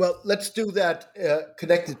 Well, let's do that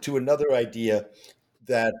connected to another idea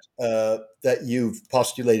that you've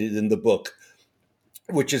postulated in the book,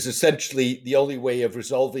 which is essentially the only way of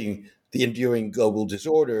resolving the enduring global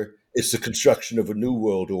disorder is the construction of a new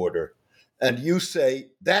world order. And you say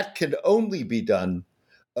that can only be done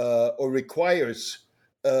or requires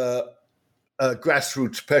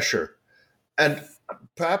grassroots pressure. And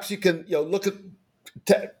perhaps you can look at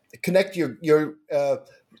connect your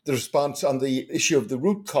the response on the issue of the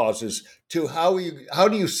root causes to how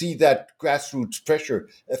do you see that grassroots pressure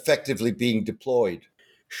effectively being deployed?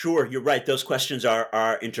 Sure, you're right. Those questions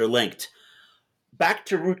are interlinked. Back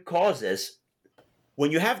to root causes.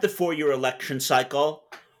 When you have the 4-year election cycle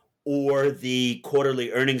or the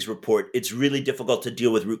quarterly earnings report, it's really difficult to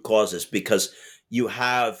deal with root causes because you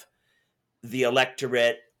have the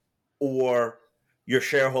electorate or your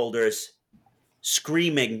shareholders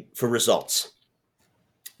screaming for results.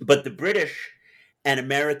 But the British and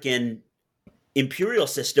American imperial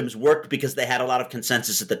systems worked because they had a lot of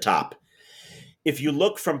consensus at the top. If you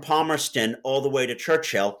look from Palmerston all the way to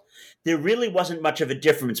Churchill, there really wasn't much of a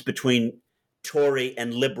difference between Tory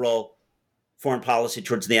and liberal foreign policy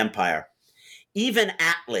towards the empire. Even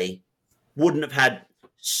Attlee wouldn't have had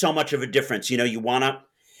so much of a difference. You want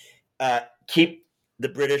to keep the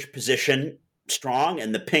British position strong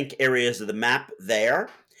and the pink areas of the map there,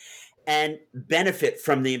 and benefit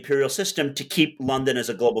from the imperial system to keep London as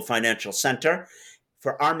a global financial center,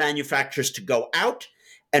 for our manufacturers to go out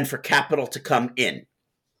and for capital to come in.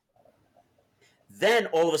 Then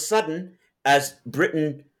all of a sudden, as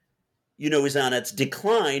Britain, is on its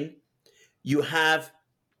decline, you have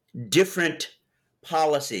different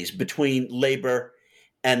policies between Labour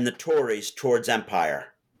and the Tories towards empire.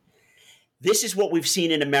 This is what we've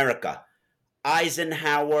seen in America.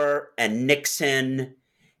 Eisenhower and Nixon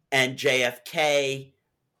and JFK,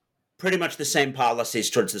 pretty much the same policies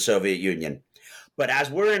towards the Soviet Union. But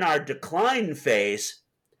as we're in our decline phase,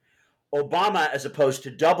 Obama, as opposed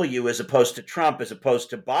to W, as opposed to Trump, as opposed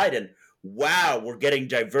to Biden, wow, we're getting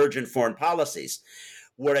divergent foreign policies.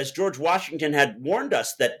 Whereas George Washington had warned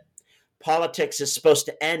us that politics is supposed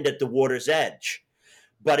to end at the water's edge.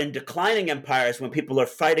 But in declining empires, when people are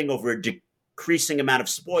fighting over a decreasing amount of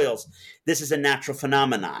spoils, this is a natural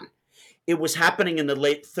phenomenon. It was happening in the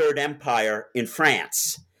late Third Empire in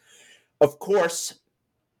France. Of course,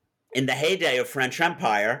 in the heyday of French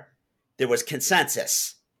Empire, there was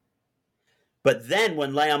consensus. But then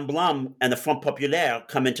when Léon Blum and the Front Populaire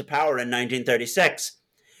come into power in 1936,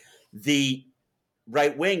 the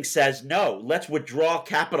right wing says, no, let's withdraw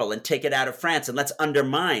capital and take it out of France and let's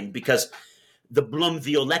undermine, because the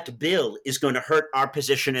Blum-Violette bill is going to hurt our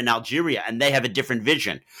position in Algeria, and they have a different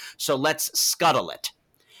vision. So let's scuttle it.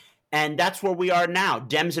 And that's where we are now.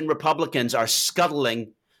 Dems and Republicans are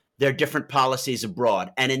scuttling their different policies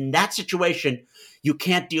abroad. And in that situation, you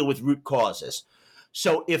can't deal with root causes.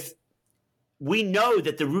 So if we know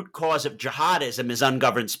that the root cause of jihadism is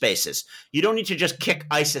ungoverned spaces, you don't need to just kick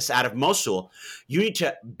ISIS out of Mosul. You need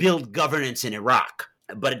to build governance in Iraq.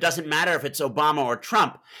 But it doesn't matter if it's Obama or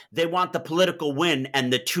Trump. They want the political win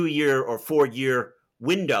and the 2-year or 4-year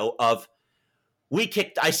window of we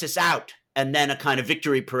kicked ISIS out and then a kind of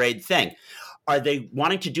victory parade thing. Are they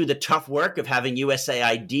wanting to do the tough work of having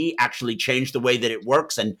USAID actually change the way that it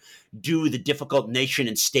works and do the difficult nation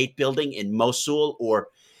and state building in Mosul or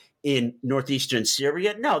in northeastern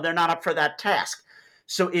Syria? No, they're not up for that task.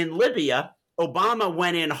 So in Libya, Obama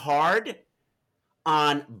went in hard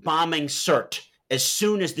on bombing Sirte as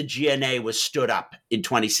soon as the GNA was stood up in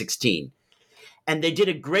 2016. And they did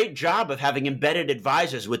a great job of having embedded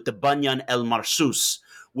advisors with the Bunyan El Marsus,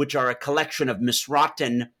 which are a collection of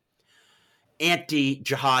Misratan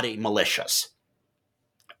anti-jihadi militias.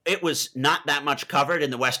 It was not that much covered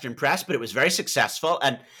in the Western press, but it was very successful.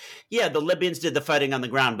 And yeah, the Libyans did the fighting on the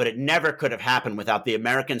ground, but it never could have happened without the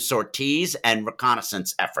American sorties and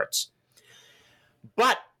reconnaissance efforts.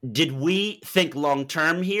 But did we think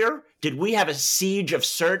long-term here? Did we have a siege of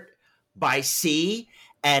Sirte by sea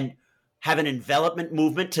and have an envelopment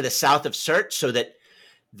movement to the south of Sirte so that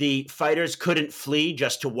the fighters couldn't flee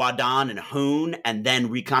just to Wadan and Hoon and then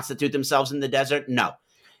reconstitute themselves in the desert? No.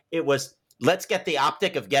 It was, let's get the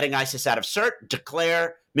optic of getting ISIS out of Sirte,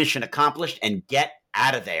 declare mission accomplished, and get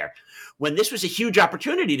out of there. When this was a huge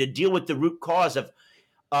opportunity to deal with the root cause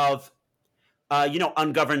of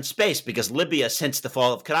ungoverned space, because Libya, since the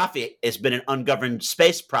fall of Gaddafi, has been an ungoverned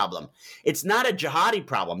space problem. It's not a jihadi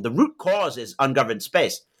problem. The root cause is ungoverned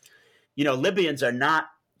space. Libyans are not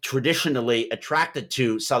traditionally attracted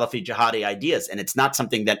to Salafi jihadi ideas, and it's not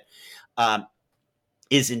something that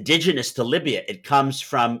is indigenous to Libya. It comes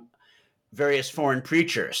from various foreign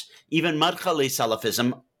preachers. Even Madkhali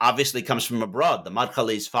Salafism obviously comes from abroad. The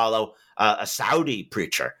Madkhalis follow a Saudi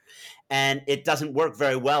preacher, and it doesn't work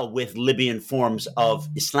very well with Libyan forms of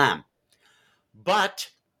Islam. But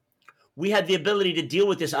we had the ability to deal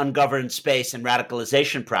with this ungoverned space and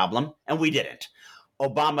radicalization problem, and we didn't.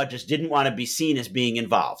 Obama just didn't want to be seen as being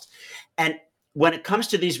involved. And when it comes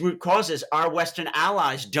to these root causes, our Western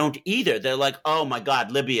allies don't either. They're like, oh my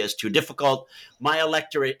God, Libya is too difficult. My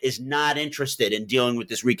electorate is not interested in dealing with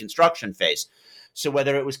this reconstruction phase. So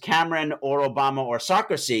whether it was Cameron or Obama or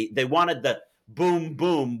Sarkozy, they wanted the boom,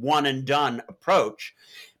 boom, one and done approach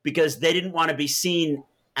because they didn't want to be seen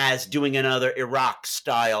as doing another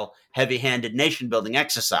Iraq-style heavy-handed nation-building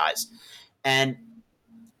exercise. And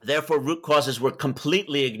therefore, root causes were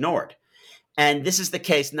completely ignored. And this is the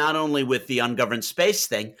case not only with the ungoverned space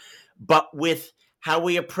thing, but with how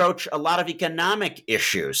we approach a lot of economic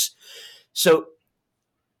issues. So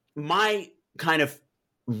my kind of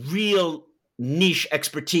real niche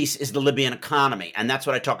expertise is the Libyan economy. And that's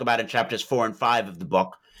what I talk about in chapters 4 and 5 of the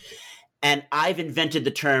book. And I've invented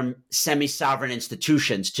the term semi-sovereign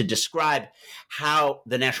institutions to describe how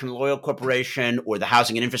the National Oil Corporation or the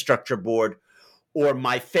Housing and Infrastructure Board, or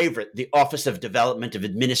my favorite, the Office of Development of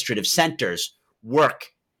Administrative Centers,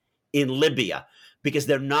 work in Libya, because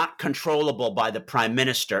they're not controllable by the prime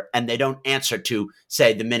minister and they don't answer to,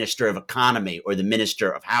 say, the minister of economy or the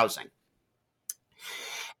minister of housing.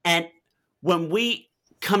 And when we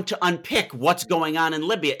come to unpick what's going on in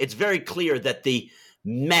Libya, it's very clear that the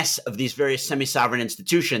mess of these various semi-sovereign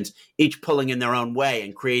institutions, each pulling in their own way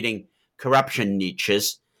and creating corruption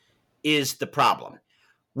niches, is the problem.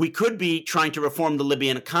 We could be trying to reform the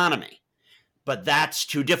Libyan economy, but that's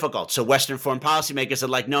too difficult. So Western foreign policymakers are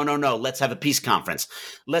like, no, let's have a peace conference.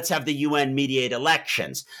 Let's have the UN mediate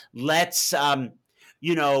elections. Let's,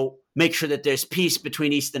 make sure that there's peace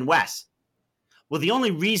between East and West. Well, the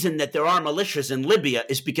only reason that there are militias in Libya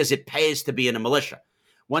is because it pays to be in a militia.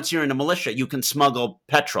 Once you're in a militia, you can smuggle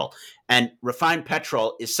petrol, and refined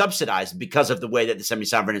petrol is subsidized because of the way that the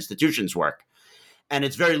semi-sovereign institutions work. And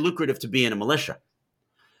it's very lucrative to be in a militia.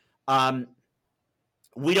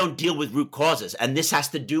 We don't deal with root causes. And this has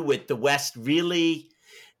to do with the West really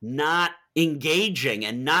not engaging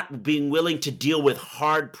and not being willing to deal with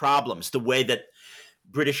hard problems the way that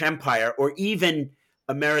British Empire or even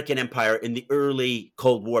American Empire in the early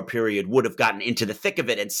Cold War period would have gotten into the thick of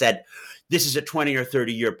it and said, this is a 20 or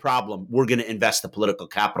 30-year problem. We're going to invest the political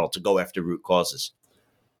capital to go after root causes.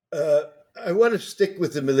 I want to stick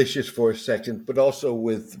with the militias for a second, but also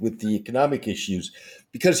with the economic issues,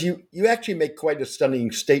 because you actually make quite a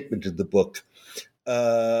stunning statement in the book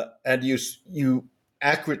and you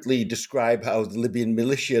accurately describe how the Libyan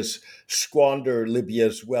militias squander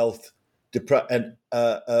Libya's wealth and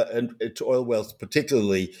its oil wealth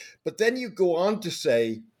particularly. But then you go on to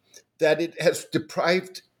say that it has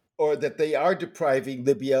deprived, or that they are depriving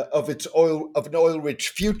Libya of an oil-rich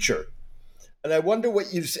future. And I wonder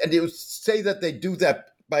and you say that they do that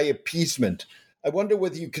by appeasement. I wonder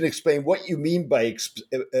whether you can explain what you mean by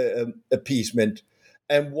appeasement,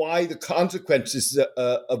 and why the consequences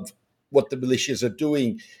of what the militias are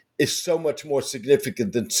doing is so much more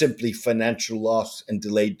significant than simply financial loss and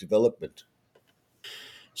delayed development.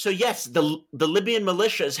 So yes, the Libyan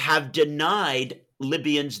militias have denied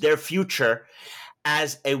Libyans their future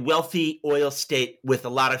as a wealthy oil state with a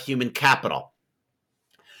lot of human capital.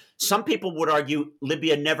 Some people would argue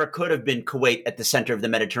Libya never could have been Kuwait at the center of the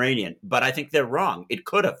Mediterranean, but I think they're wrong. It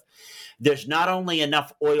could have. There's not only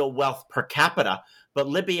enough oil wealth per capita, but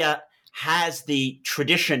Libya has the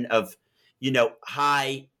tradition of,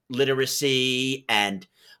 high literacy and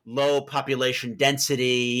low population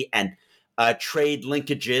density and trade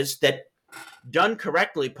linkages that, done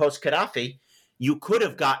correctly post-Gaddafi, you could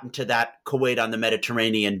have gotten to that Kuwait on the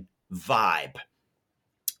Mediterranean vibe.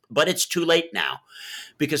 But it's too late now,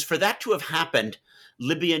 because for that to have happened,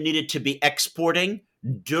 Libya needed to be exporting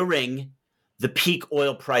during the peak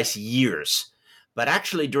oil price years. But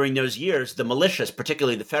actually, during those years, the militias,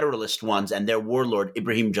 particularly the federalist ones and their warlord,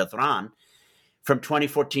 Ibrahim Jadran, from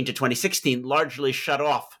 2014 to 2016, largely shut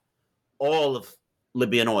off all of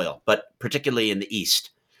Libyan oil, but particularly in the east.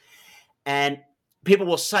 And people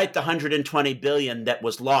will cite the 120 billion that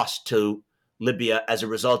was lost to Libya as a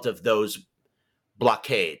result of those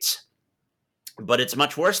blockades. But it's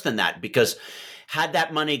much worse than that, because had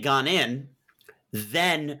that money gone in,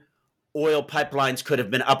 then oil pipelines could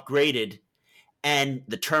have been upgraded and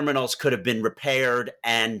the terminals could have been repaired,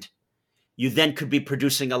 and you then could be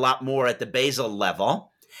producing a lot more at the basal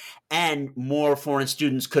level, and more foreign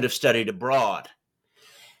students could have studied abroad.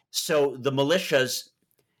 So the militias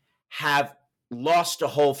have lost a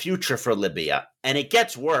whole future for Libya. And it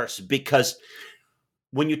gets worse, because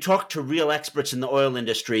when you talk to real experts in the oil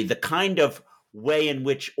industry, the kind of way in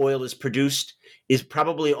which oil is produced is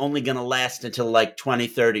probably only going to last until like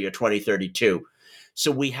 2030 or 2032. So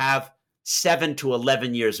we have 7 to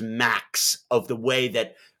 11 years max of the way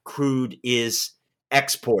that crude is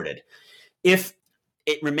exported. If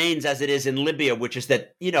it remains as it is in Libya, which is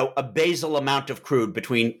that, a basal amount of crude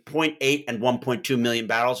between 0.8 and 1.2 million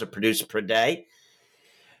barrels are produced per day,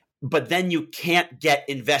 but then you can't get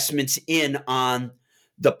investments in on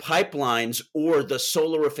the pipelines or the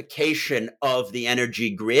solarification of the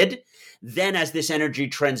energy grid, then as this energy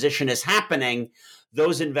transition is happening,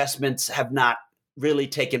 those investments have not really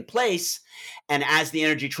taken place. And as the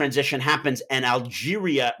energy transition happens and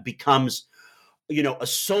Algeria becomes, a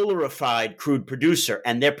solarified crude producer,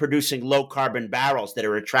 and they're producing low carbon barrels that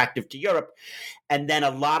are attractive to Europe, and then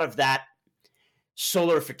a lot of that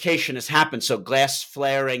solarification has happened. So glass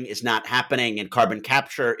flaring is not happening and carbon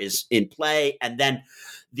capture is in play. And then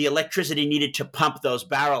the electricity needed to pump those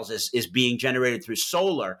barrels is being generated through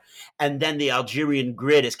solar. And then the Algerian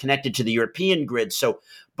grid is connected to the European grid. So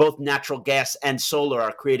both natural gas and solar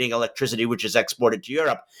are creating electricity, which is exported to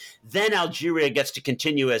Europe. Then Algeria gets to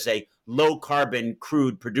continue as a low carbon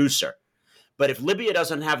crude producer. But if Libya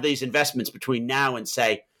doesn't have these investments between now and,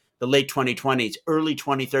 say, the late 2020s, early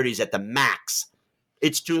 2030s at the max,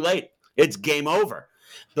 it's too late. It's game over.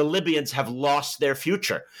 The Libyans have lost their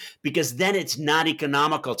future, because then it's not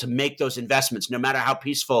economical to make those investments, no matter how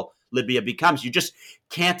peaceful Libya becomes. You just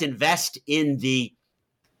can't invest in the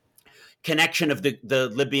connection of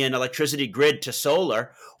the Libyan electricity grid to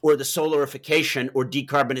solar, or the solarification or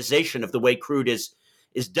decarbonization of the way crude is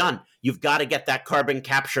done. You've got to get that carbon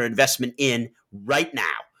capture investment in right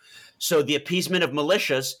now. So the appeasement of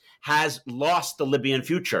militias has lost the Libyan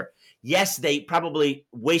future. Yes, they probably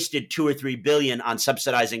wasted 2 or 3 billion on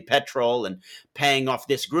subsidizing petrol and paying off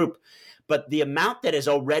this group, but the amount that has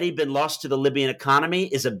already been lost to the Libyan economy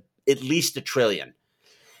is at least $1 trillion.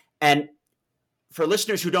 And for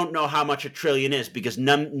listeners who don't know how much $1 trillion is, because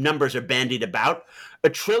numbers are bandied about,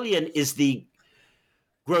 $1 trillion is the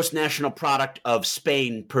gross national product of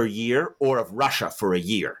Spain per year, or of Russia for a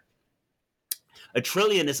year. $1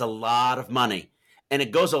 trillion is a lot of money. And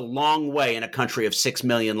it goes a long way in a country of 6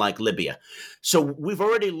 million like Libya. So we've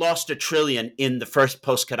already lost $1 trillion in the first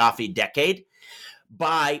post-Gaddafi decade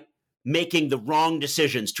by making the wrong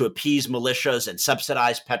decisions to appease militias and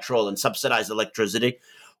subsidize petrol and subsidize electricity,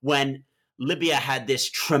 when Libya had this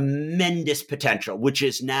tremendous potential, which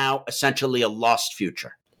is now essentially a lost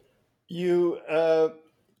future. You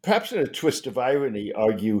perhaps in a twist of irony,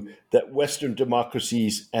 argue that Western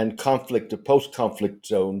democracies and conflict or post-conflict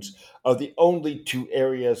zones are the only two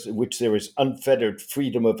areas in which there is unfettered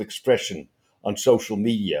freedom of expression on social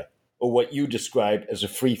media, or what you described as a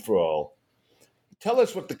free-for-all. Tell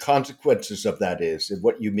us what the consequences of that is and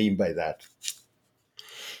what you mean by that.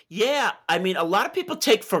 Yeah, I mean, a lot of people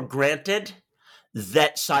take for granted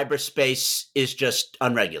that cyberspace is just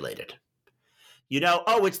unregulated.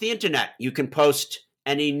 Oh, it's the internet. You can post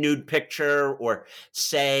any nude picture or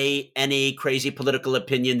say any crazy political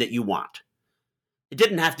opinion that you want. It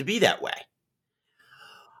didn't have to be that way.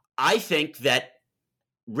 I think that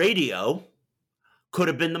radio could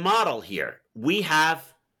have been the model here. We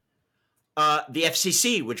have the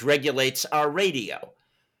FCC, which regulates our radio.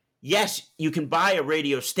 Yes, you can buy a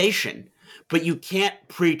radio station, but you can't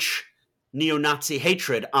preach neo-Nazi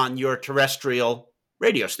hatred on your terrestrial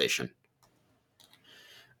radio station.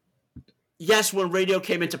 Yes, when radio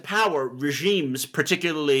came into power, regimes,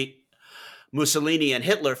 particularly Mussolini and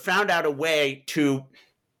Hitler, found out a way to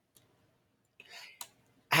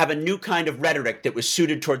have a new kind of rhetoric that was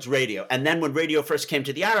suited towards radio. And then when radio first came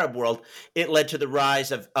to the Arab world, it led to the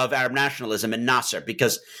rise of Arab nationalism and Nasser,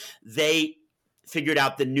 because they figured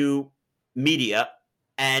out the new media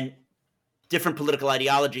and different political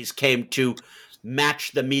ideologies came to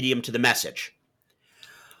match the medium to the message.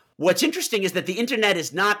 What's interesting is that the internet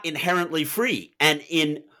is not inherently free. And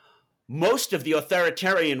in most of the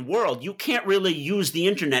authoritarian world, you can't really use the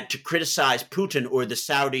internet to criticize Putin or the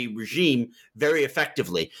Saudi regime very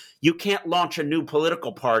effectively. You can't launch a new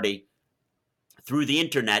political party through the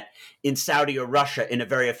internet in Saudi or Russia in a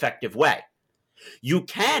very effective way. You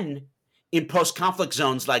can in post-conflict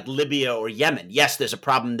zones like Libya or Yemen. Yes, there's a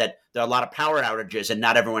problem that there are a lot of power outages and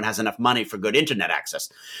not everyone has enough money for good internet access.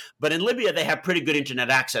 But in Libya, they have pretty good internet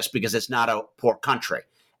access because it's not a poor country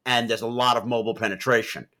and there's a lot of mobile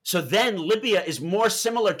penetration. So then Libya is more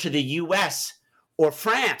similar to the US or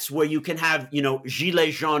France, where you can have,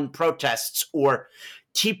 Gilets jaunes protests or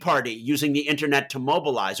Tea Party using the internet to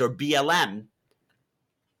mobilize, or BLM,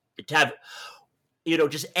 to have,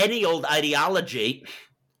 just any old ideology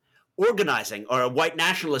organizing, or white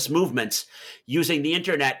nationalist movements using the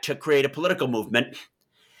internet to create a political movement.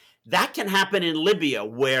 That can happen in Libya,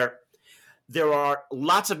 where there are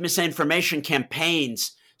lots of misinformation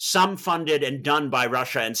campaigns, some funded and done by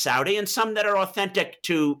Russia and Saudi, and some that are authentic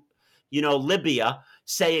to, Libya,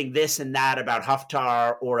 saying this and that about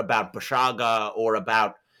Haftar or about Bashaga or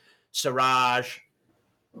about Siraj,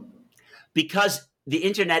 because the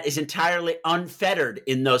internet is entirely unfettered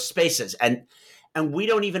in those spaces. And we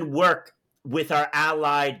don't even work with our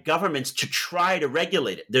allied governments to try to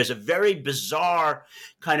regulate it. There's a very bizarre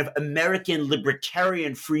kind of American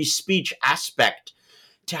libertarian free speech aspect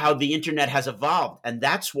to how the internet has evolved. And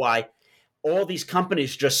that's why all these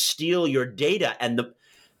companies just steal your data, and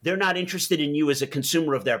they're not interested in you as a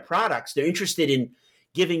consumer of their products. They're interested in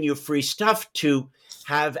giving you free stuff to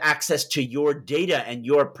have access to your data and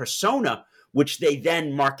your persona, which they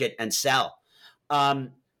then market and sell.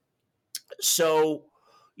 So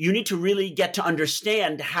you need to really get to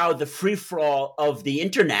understand how the free-for-all of the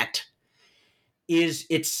internet is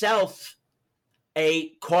itself a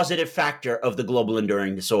causative factor of the global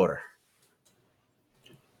enduring disorder.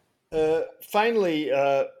 Finally,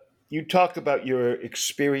 you talk about your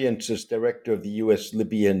experience as director of the U.S.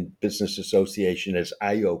 Libyan Business Association as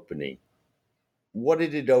eye-opening. What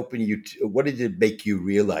did it open you to? What did it make you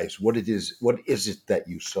realize? What is it that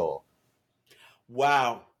you saw?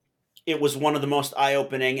 Wow. It was one of the most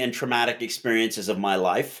eye-opening and traumatic experiences of my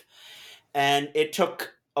life. And it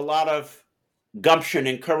took a lot of gumption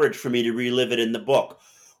and courage for me to relive it in the book.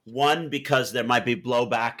 One, because there might be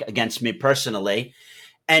blowback against me personally.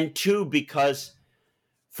 And two, because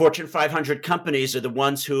Fortune 500 companies are the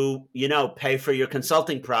ones who, pay for your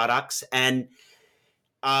consulting products. And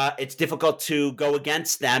it's difficult to go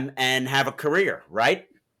against them and have a career, right?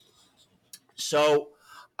 So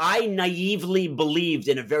I naively believed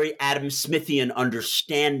in a very Adam Smithian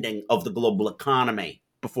understanding of the global economy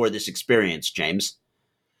before this experience, James.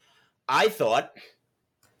 I thought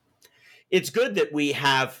it's good that we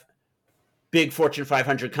have big Fortune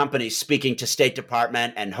 500 companies speaking to State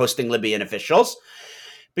Department and hosting Libyan officials,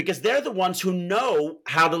 because they're the ones who know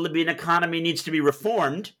how the Libyan economy needs to be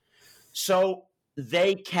reformed so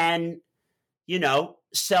they can,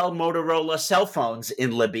 sell Motorola cell phones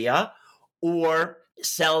in Libya, or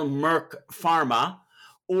sell Merck Pharma,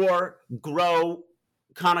 or grow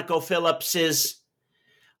ConocoPhillips's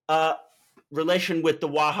relation with the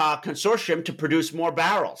Waha Consortium to produce more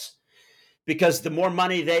barrels. Because the more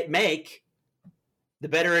money they make, the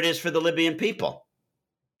better it is for the Libyan people.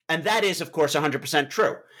 And that is, of course, 100%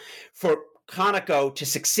 true. For Conoco to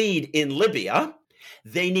succeed in Libya,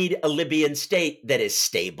 they need a Libyan state that is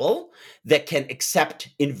stable, that can accept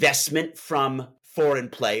investment from foreign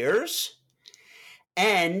players,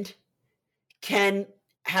 and can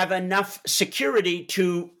have enough security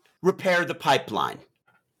to repair the pipeline.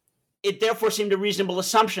 It therefore seemed a reasonable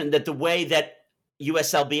assumption that the way that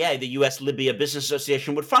USLBA, the U.S. Libya Business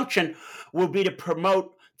Association, would function would be to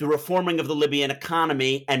promote the reforming of the Libyan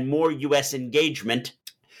economy and more U.S. engagement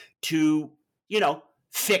to,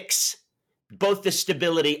 fix both the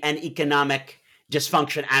stability and economic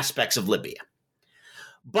dysfunction aspects of Libya.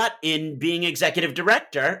 But in being executive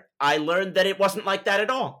director, I learned that it wasn't like that at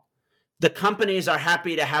all. The companies are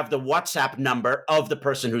happy to have the WhatsApp number of the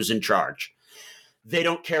person who's in charge. They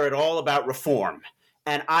don't care at all about reform.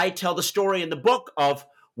 And I tell the story in the book of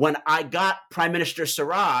when I got Prime Minister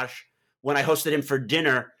Siraj, when I hosted him for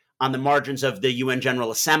dinner on the margins of the UN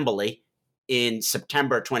General Assembly in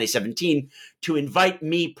September 2017, to invite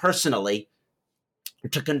me personally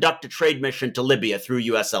to conduct a trade mission to Libya through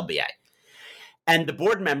USLBA. And the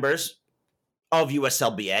board members of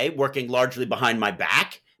USLBA, working largely behind my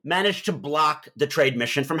back, managed to block the trade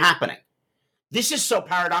mission from happening. This is so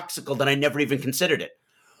paradoxical that I never even considered it.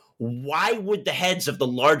 Why would the heads of the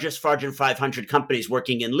largest Fortune 500 companies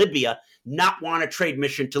working in Libya not want a trade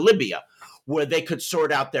mission to Libya, where they could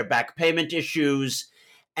sort out their back payment issues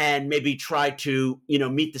and maybe try to,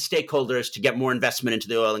 meet the stakeholders to get more investment into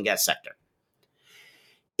the oil and gas sector?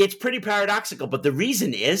 It's pretty paradoxical, but the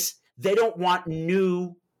reason is they don't want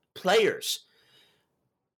new players.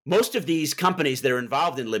 Most of these companies that are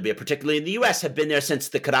involved in Libya, particularly in the U.S., have been there since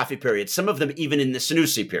the Gaddafi period, some of them even in the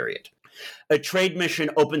Senussi period. A trade mission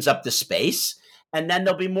opens up the space, and then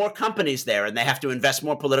there'll be more companies there, and they have to invest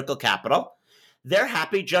more political capital. They're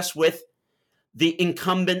happy just with the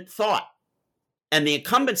incumbent thought. And the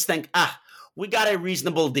incumbents think, we got a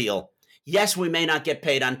reasonable deal. Yes, we may not get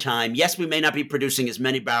paid on time. Yes, we may not be producing as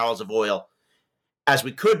many barrels of oil as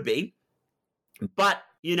we could be. But,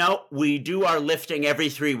 we do our lifting every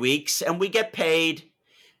 3 weeks and we get paid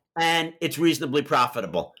and it's reasonably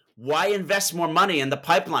profitable. Why invest more money in the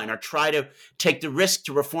pipeline or try to take the risk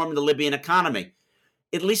to reform the Libyan economy?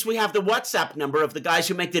 At least we have the WhatsApp number of the guys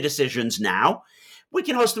who make the decisions now. We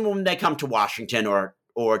can host them when they come to Washington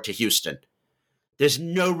or to Houston. There's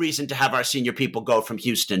no reason to have our senior people go from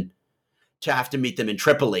Houston to have to meet them in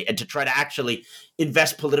Tripoli and to try to actually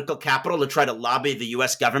invest political capital to try to lobby the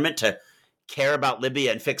U.S. government to care about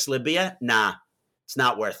Libya and fix Libya. Nah, it's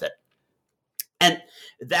not worth it. And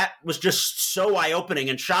that was just so eye-opening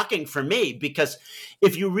and shocking for me, because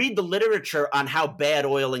if you read the literature on how bad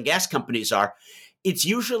oil and gas companies are, it's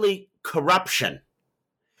usually corruption.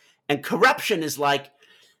 And corruption is like,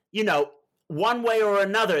 one way or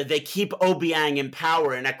another, they keep Obiang in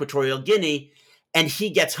power in Equatorial Guinea, and he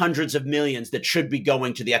gets hundreds of millions that should be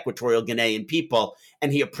going to the Equatorial Guinean people,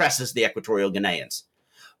 and he oppresses the Equatorial Guineans.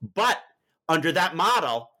 But under that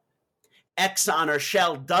model, Exxon or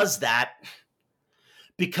Shell does that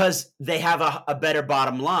because they have a better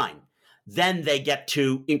bottom line. Then they get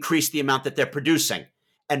to increase the amount that they're producing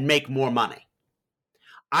and make more money.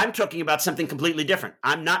 I'm talking about something completely different.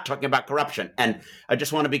 I'm not talking about corruption. And I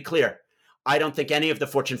just want to be clear. I don't think any of the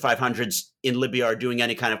Fortune 500s in Libya are doing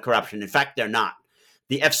any kind of corruption. In fact, they're not.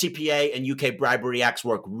 The FCPA and UK bribery acts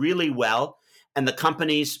work really well, and the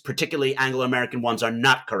companies, particularly Anglo-American ones, are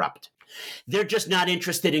not corrupt. They're just not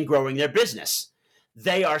interested in growing their business.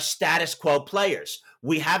 They are status quo players.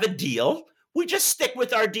 We have a deal. We just stick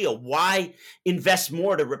with our deal. Why invest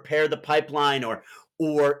more to repair the pipeline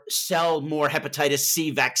or sell more hepatitis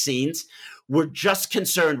C vaccines? We're just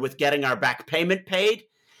concerned with getting our back payment paid.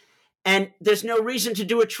 And there's no reason to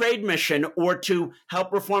do a trade mission or to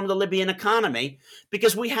help reform the Libyan economy,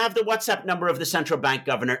 because we have the WhatsApp number of the central bank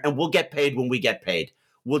governor and we'll get paid when we get paid.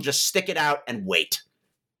 We'll just stick it out and wait.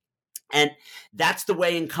 And that's the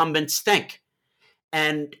way incumbents think.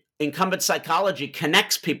 And incumbent psychology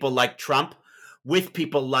connects people like Trump with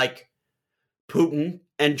people like Putin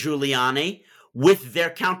and Giuliani with their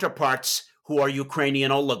counterparts who are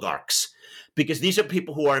Ukrainian oligarchs. Because these are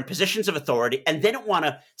people who are in positions of authority and they don't want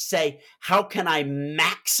to say, how can I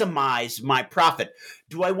maximize my profit?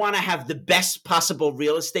 Do I want to have the best possible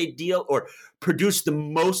real estate deal or produce the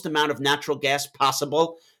most amount of natural gas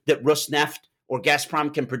possible that Rosneft or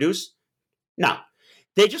Gazprom can produce? No,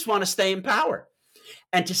 they just want to stay in power.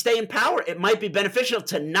 And to stay in power, it might be beneficial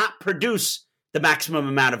to not produce the maximum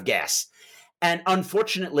amount of gas. And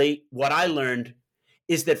unfortunately, what I learned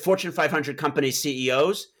is that Fortune 500 company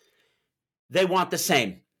CEOs, they want the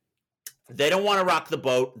same. They don't want to rock the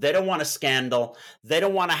boat. They don't want a scandal. They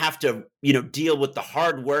don't want to have to, deal with the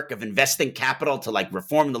hard work of investing capital to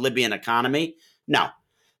reform the Libyan economy. No,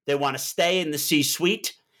 they want to stay in the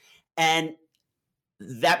C-suite, and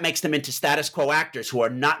that makes them into status quo actors who are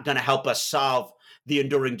not going to help us solve the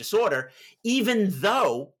enduring disorder, even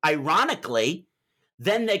though, ironically,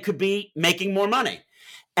 then they could be making more money.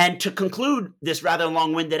 And to conclude this rather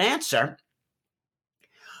long-winded answer,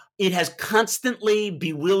 it has constantly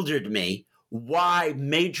bewildered me why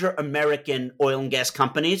major American oil and gas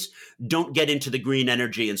companies don't get into the green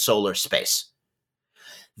energy and solar space.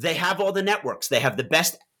 They have all the networks. They have the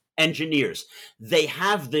best engineers. They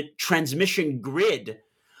have the transmission grid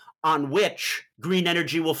on which green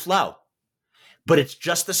energy will flow. But it's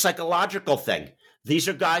just a psychological thing. These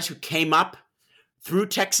are guys who came up through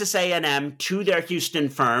Texas A&M to their Houston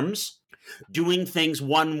firms doing things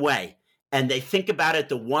one way. And they think about it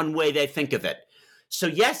the one way they think of it. So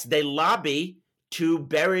yes, they lobby to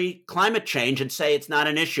bury climate change and say it's not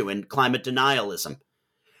an issue in climate denialism.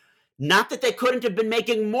 Not that they couldn't have been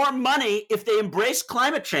making more money if they embraced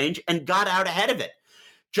climate change and got out ahead of it.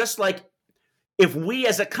 Just like if we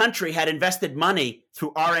as a country had invested money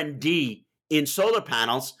through R&D in solar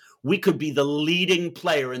panels, we could be the leading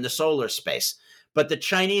player in the solar space. But the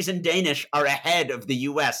Chinese and Danish are ahead of the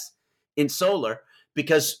US in solar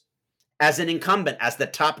because as an incumbent, as the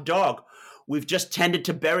top dog, we've just tended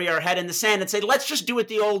to bury our head in the sand and say, let's just do it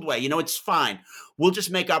the old way. It's fine. We'll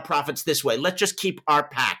just make our profits this way. Let's just keep our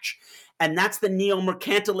patch. And that's the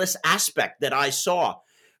neo-mercantilist aspect that I saw,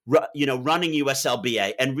 running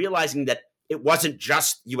USLBA and realizing that it wasn't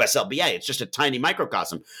just USLBA. It's just a tiny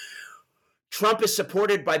microcosm. Trump is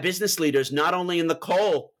supported by business leaders, not only in the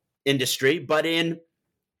coal industry, but in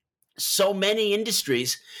so many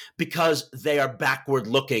industries because they are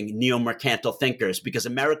backward-looking neo-mercantil thinkers because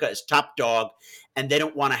America is top dog and they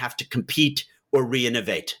don't want to have to compete or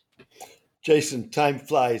re-innovate. Jason, time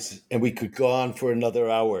flies and we could go on for another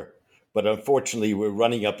hour, but unfortunately we're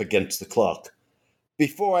running up against the clock.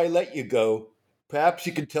 Before I let you go, perhaps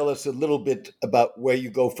you can tell us a little bit about where you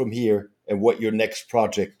go from here and what your next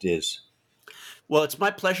project is. Well, it's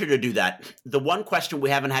my pleasure to do that. The one question we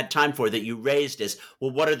haven't had time for that you raised is,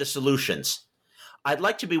 well, what are the solutions? I'd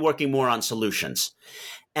like to be working more on solutions.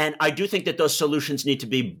 And I do think that those solutions need to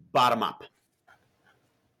be bottom up.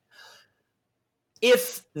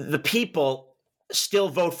 If the people still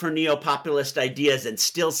vote for neo-populist ideas and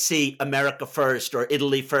still see America first or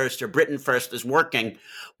Italy first or Britain first as working,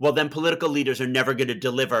 well, then political leaders are never going to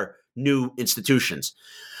deliver new institutions.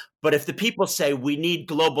 But if the people say we need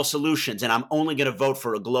global solutions and I'm only going to vote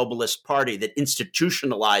for a globalist party that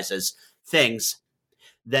institutionalizes things,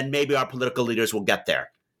 then maybe our political leaders will get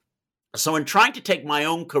there. So in trying to take my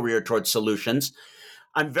own career towards solutions,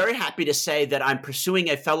 I'm very happy to say that I'm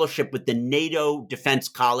pursuing a fellowship with the NATO Defense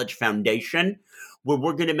College Foundation, where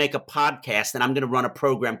we're going to make a podcast and I'm going to run a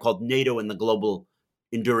program called NATO and the Global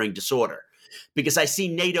Enduring Disorder. Because I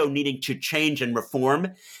see NATO needing to change and reform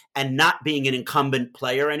and not being an incumbent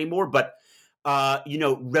player anymore, but,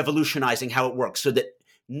 revolutionizing how it works so that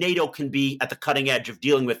NATO can be at the cutting edge of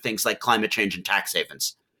dealing with things like climate change and tax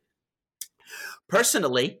havens.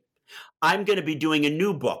 Personally, I'm going to be doing a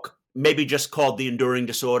new book, maybe just called The Enduring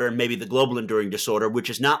Disorder, maybe The Global Enduring Disorder, which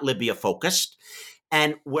is not Libya focused,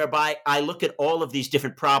 and whereby I look at all of these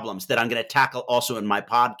different problems that I'm going to tackle also in my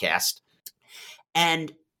podcast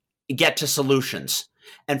and get to solutions.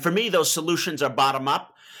 And for me, those solutions are bottom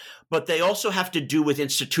up, but they also have to do with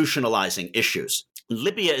institutionalizing issues.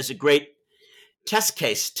 Libya is a great test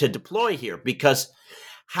case to deploy here because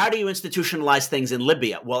how do you institutionalize things in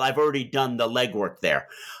Libya? Well, I've already done the legwork there.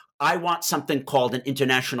 I want something called an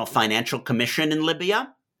International Financial Commission in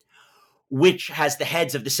Libya, which has the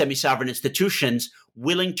heads of the semi-sovereign institutions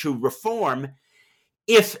willing to reform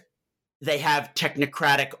if they have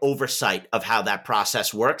technocratic oversight of how that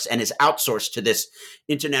process works and is outsourced to this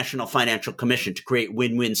International Financial Commission to create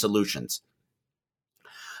win-win solutions.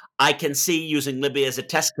 I can see using Libya as a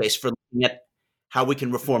test case for looking at how we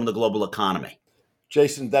can reform the global economy.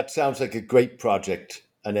 Jason, that sounds like a great project,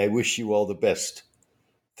 and I wish you all the best.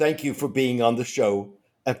 Thank you for being on the show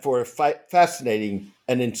and for a fascinating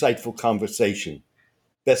and insightful conversation.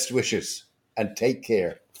 Best wishes and take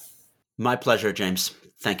care. My pleasure, James.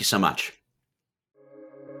 Thank you so much.